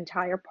of your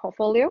entire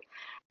portfolio.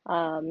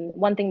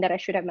 One thing that I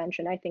should have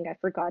mentioned, I think I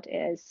forgot,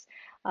 is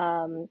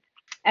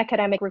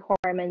academic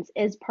requirements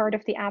is part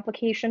of the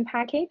application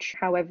package.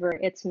 However,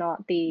 it's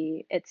not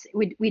we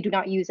do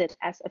not use it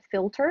as a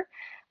filter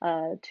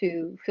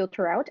to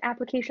filter out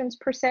applications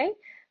per se.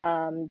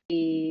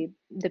 The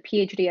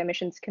PhD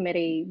admissions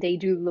committee, they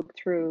do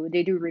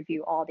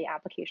review all the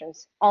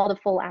applications, all the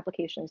full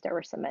applications that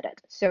were submitted.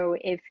 So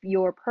if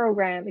your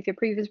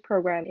previous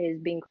program is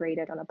being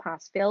graded on a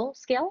pass-fail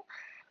scale,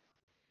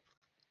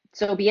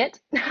 so be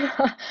it.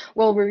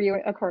 We'll review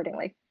it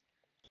accordingly.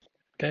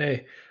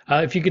 Okay.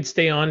 If you could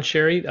stay on,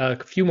 Sherry, a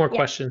few more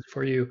questions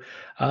for you.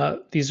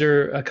 These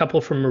are a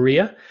couple from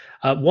Maria.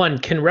 One,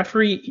 can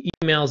referee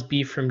emails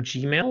be from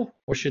Gmail,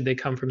 or should they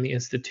come from the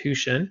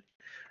institution?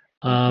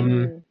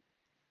 And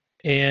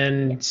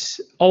do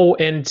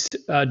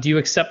you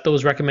accept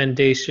those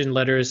recommendation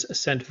letters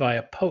sent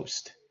via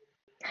post?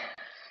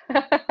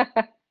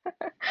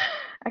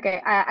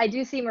 Okay, I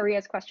do see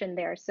Maria's question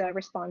there, so I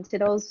respond to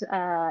those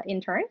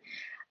in turn.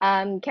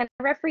 Can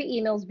referee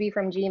emails be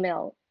from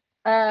Gmail?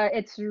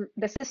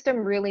 The system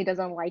really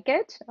doesn't like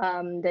it.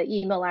 The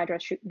email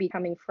address should be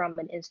coming from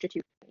an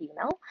institution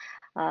email.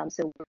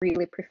 So we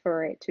really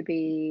prefer it to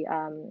be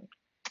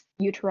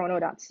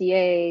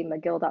utoronto.ca,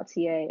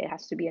 mcgill.ca. It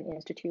has to be an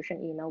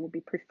institution email would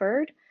be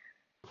preferred.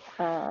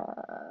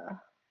 I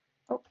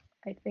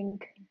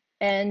think.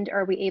 And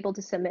are we able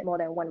to submit more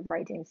than one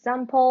writing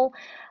sample?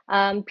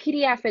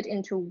 PDF it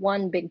into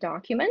one big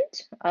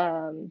document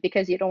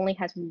because it only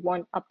has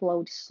one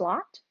upload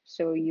slot.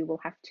 So you will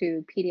have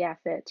to PDF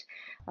it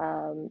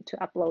to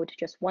upload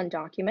just one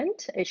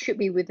document. It should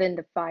be within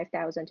the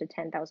 5,000 to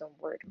 10,000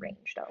 word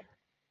range though.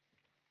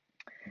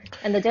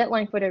 And the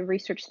deadline for the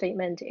research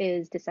statement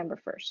is December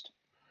 1st.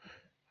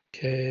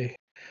 Okay.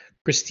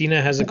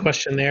 Christina has a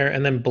question there,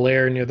 and then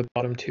Blair near the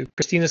bottom too.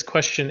 Christina's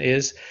question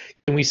is,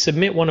 can we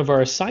submit one of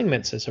our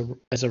assignments as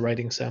a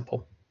writing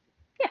sample?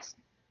 Yes.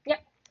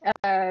 Yep.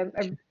 A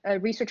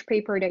research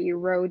paper that you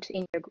wrote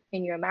in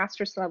your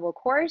master's level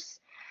course.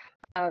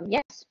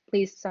 Yes,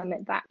 please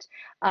submit that.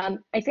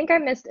 I think I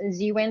missed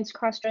Ziwen's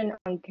question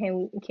on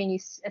can you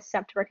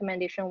accept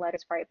recommendation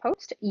letters by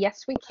post?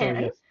 Yes, we can.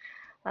 Oh, yes.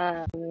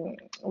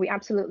 We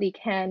absolutely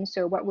can.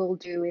 So what we'll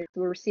do is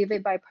we'll receive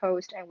it by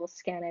post and we'll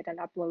scan it and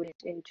upload it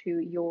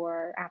into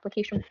your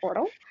application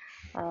portal.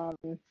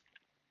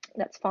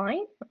 That's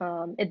fine.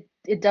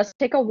 It does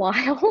take a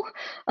while,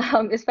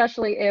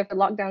 especially if the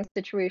lockdown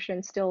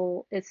situation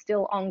is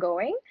still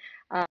ongoing.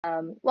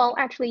 Well,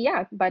 actually,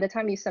 yeah, by the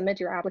time you submit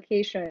your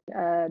application,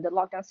 the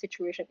lockdown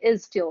situation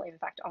is still in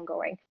fact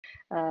ongoing.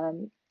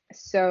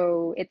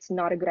 So it's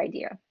not a good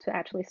idea to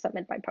actually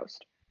submit by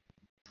post.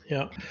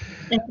 Yeah.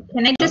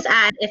 Can I just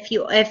add,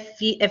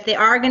 if they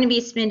are going to be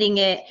submitting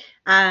it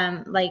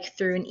like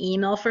through an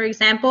email, for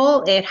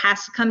example, it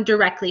has to come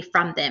directly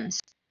from them.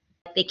 So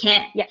they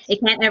can't. Yes.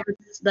 It can't ever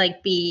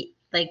like be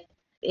like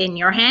in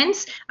your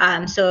hands.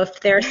 So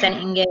if they're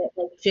sending it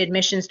like, to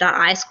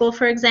admissions.ischool,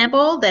 for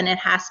example, then it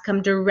has to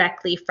come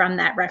directly from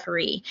that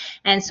referee.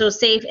 And so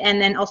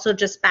and then also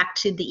just back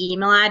to the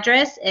email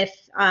address, if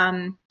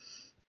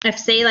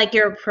say like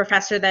your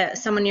professor, that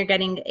someone you're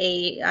getting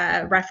a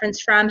reference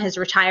from has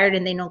retired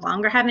and they no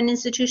longer have an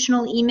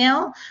institutional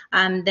email,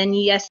 then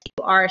yes,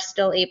 you are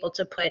still able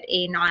to put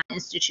a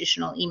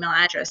non-institutional email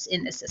address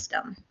in the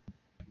system.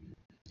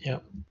 Yeah.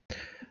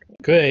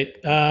 Good.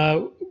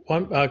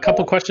 A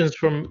couple questions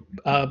from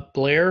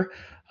Blair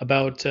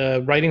about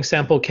writing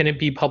sample. Can it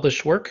be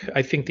published work?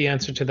 I think the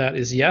answer to that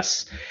is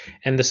yes.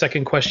 And the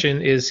second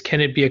question is,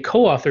 can it be a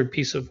co-authored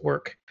piece of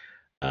work?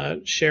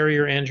 Sherry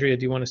or Andrea,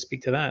 do you want to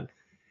speak to that?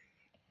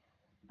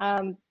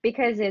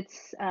 Because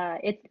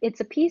it's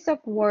a piece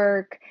of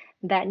work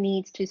that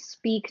needs to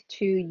speak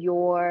to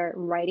your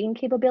writing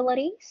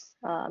capabilities,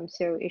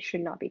 so it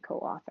should not be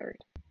co-authored.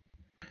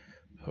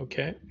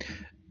 Okay.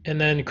 And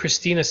then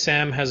Christina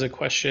Sam has a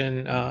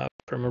question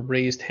from a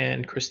raised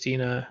hand.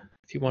 Christina,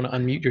 if you want to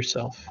unmute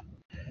yourself.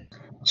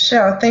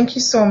 Sure. Thank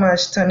you so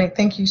much, Tony.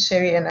 Thank you,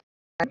 Sherry.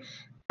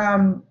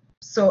 And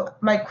so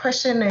my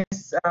question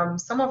is,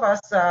 some of us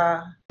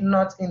are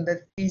not in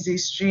the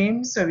thesis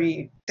stream, so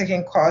we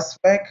taking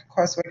coursework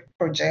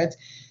project.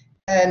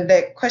 And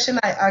the question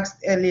I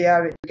asked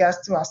earlier with regards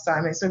to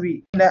assignments, so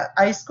we in the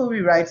high school we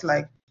write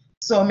like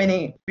so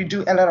many, we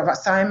do a lot of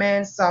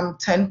assignments, some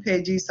 10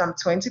 pages, some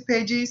 20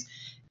 pages,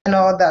 and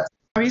all that.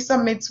 Can we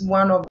submit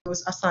one of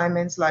those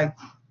assignments like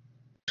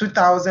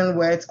 2,000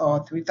 words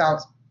or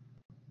 3,000?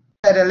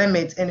 At a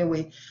limit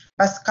anyway.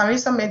 But can we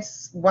submit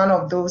one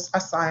of those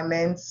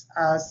assignments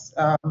as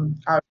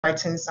our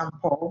writing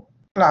sample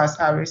plus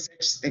our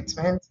research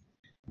statement?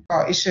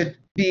 Or it should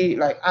be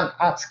like an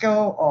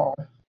article or,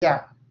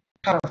 yeah,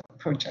 kind of a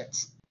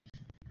project?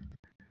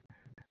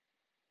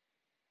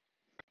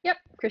 Yep,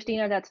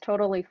 Christina, that's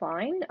totally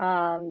fine.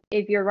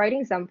 If your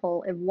writing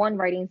sample, if one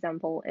writing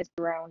sample is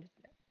around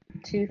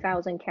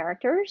 2,000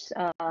 characters,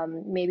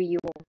 maybe you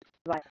will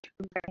provide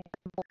two writing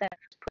samples that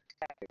put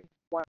together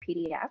one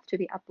PDF to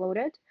be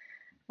uploaded.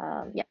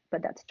 Yeah,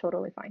 but that's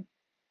totally fine.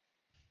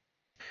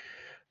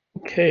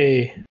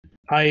 Okay,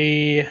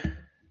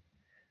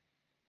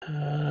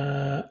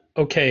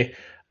 okay.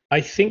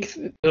 I think,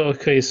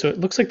 okay, so it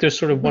looks like there's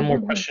sort of one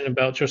more question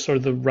about just sort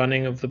of the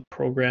running of the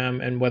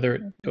program and whether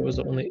it goes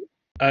only,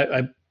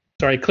 sorry,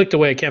 I clicked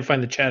away, I can't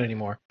find the chat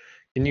anymore.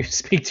 Can you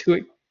speak to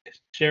it,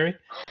 Sherry?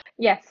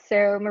 Yes,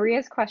 so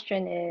Maria's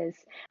question is,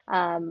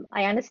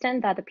 I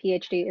understand that the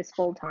PhD is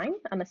full-time.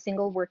 I'm a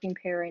single working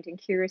parent and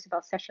curious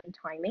about session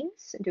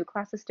timings. Do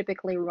classes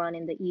typically run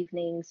in the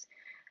evenings,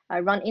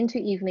 run into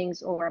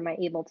evenings, or am I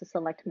able to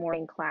select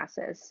morning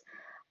classes?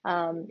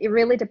 It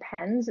really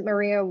depends,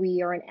 Maria.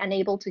 We are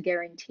unable to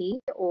guarantee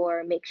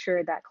or make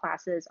sure that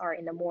classes are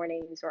in the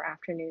mornings or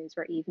afternoons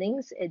or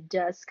evenings. It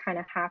does kind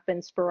of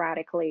happen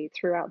sporadically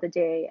throughout the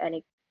day,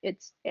 and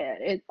it's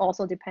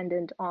also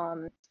dependent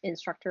on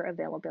instructor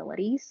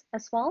availabilities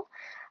as well.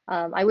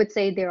 I would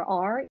say there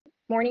are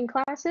morning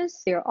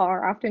classes, there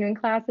are afternoon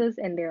classes,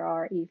 and there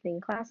are evening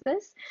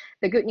classes.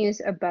 The good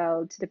news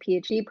about the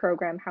PhD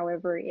program,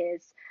 however,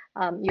 is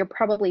you're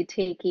probably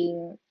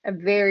taking a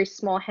very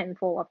small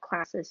handful of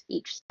classes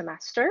each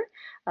semester.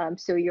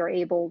 So you're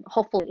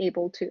hopefully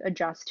able to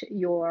adjust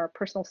your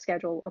personal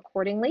schedule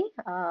accordingly.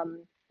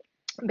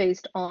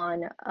 Based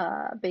on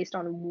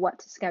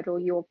what schedule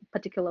your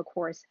particular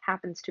course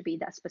happens to be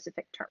that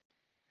specific term.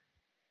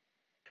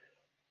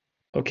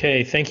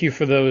 Okay, thank you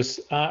for those.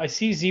 I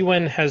see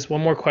Ziwen has one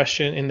more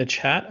question in the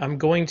chat. I'm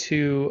going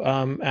to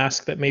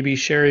ask that maybe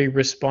Sherry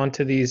respond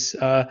to these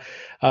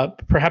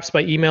perhaps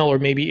by email or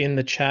maybe in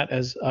the chat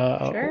as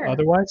Sure.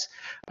 otherwise.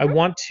 I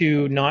want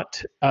to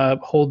not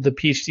hold the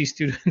PhD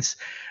students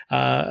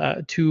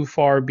too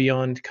far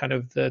beyond kind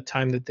of the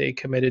time that they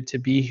committed to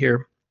be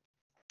here.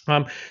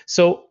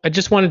 So I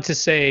just wanted to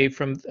say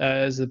from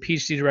as the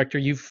PhD director,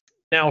 you've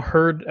now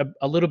heard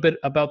a little bit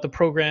about the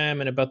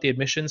program and about the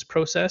admissions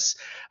process.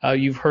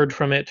 You've heard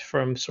from it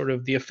from sort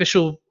of the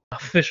official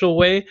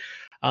way.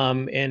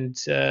 And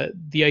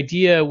the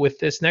idea with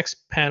this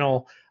next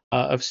panel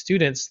of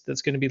students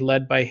that's going to be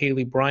led by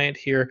Haley Bryant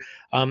here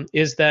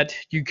is that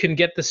you can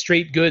get the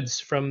straight goods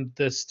from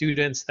the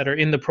students that are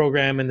in the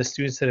program and the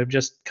students that have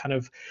just kind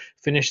of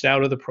finished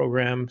out of the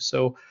program.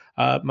 So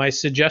my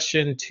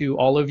suggestion to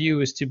all of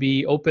you is to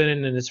be open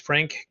and as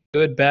frank,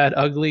 good, bad,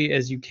 ugly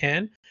as you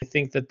can. I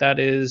think that that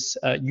is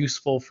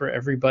useful for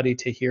everybody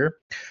to hear.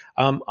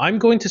 I'm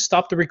going to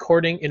stop the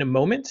recording in a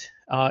moment,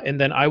 and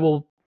then I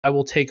will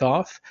take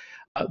off.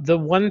 The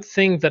one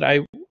thing that I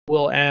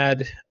will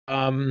add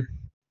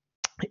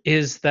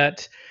is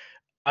that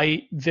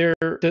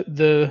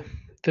the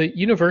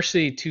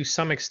university to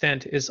some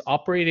extent is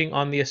operating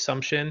on the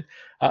assumption,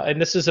 and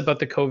this is about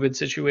the COVID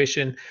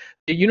situation,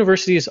 the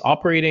university is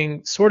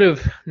operating sort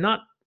of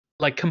not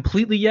like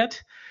completely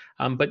yet,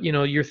 but you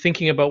know, you're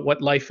thinking about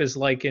what life is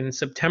like in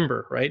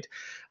September, right?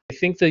 I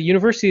think the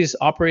university is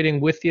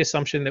operating with the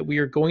assumption that we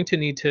are going to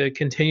need to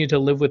continue to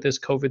live with this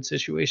COVID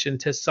situation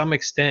to some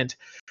extent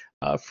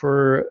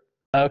for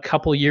a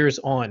couple years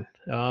on.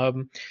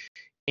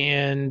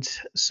 And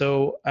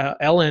so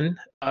Ellen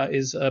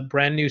is a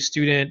brand new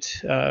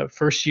student,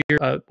 first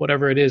year,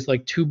 whatever it is,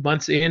 like 2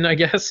 months in, I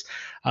guess,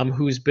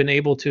 who's been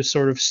able to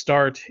sort of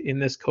start in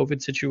this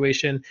COVID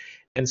situation.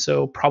 And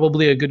so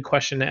probably a good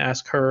question to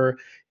ask her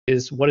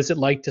is, what is it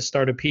like to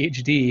start a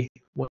PhD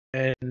when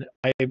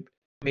I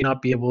may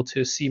not be able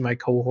to see my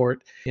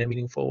cohort in a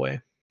meaningful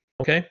way?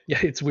 Okay, yeah,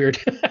 it's weird.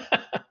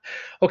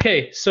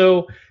 Okay,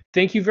 so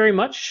thank you very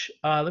much.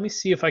 Let me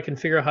see if I can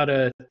figure out how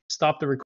to stop the recording.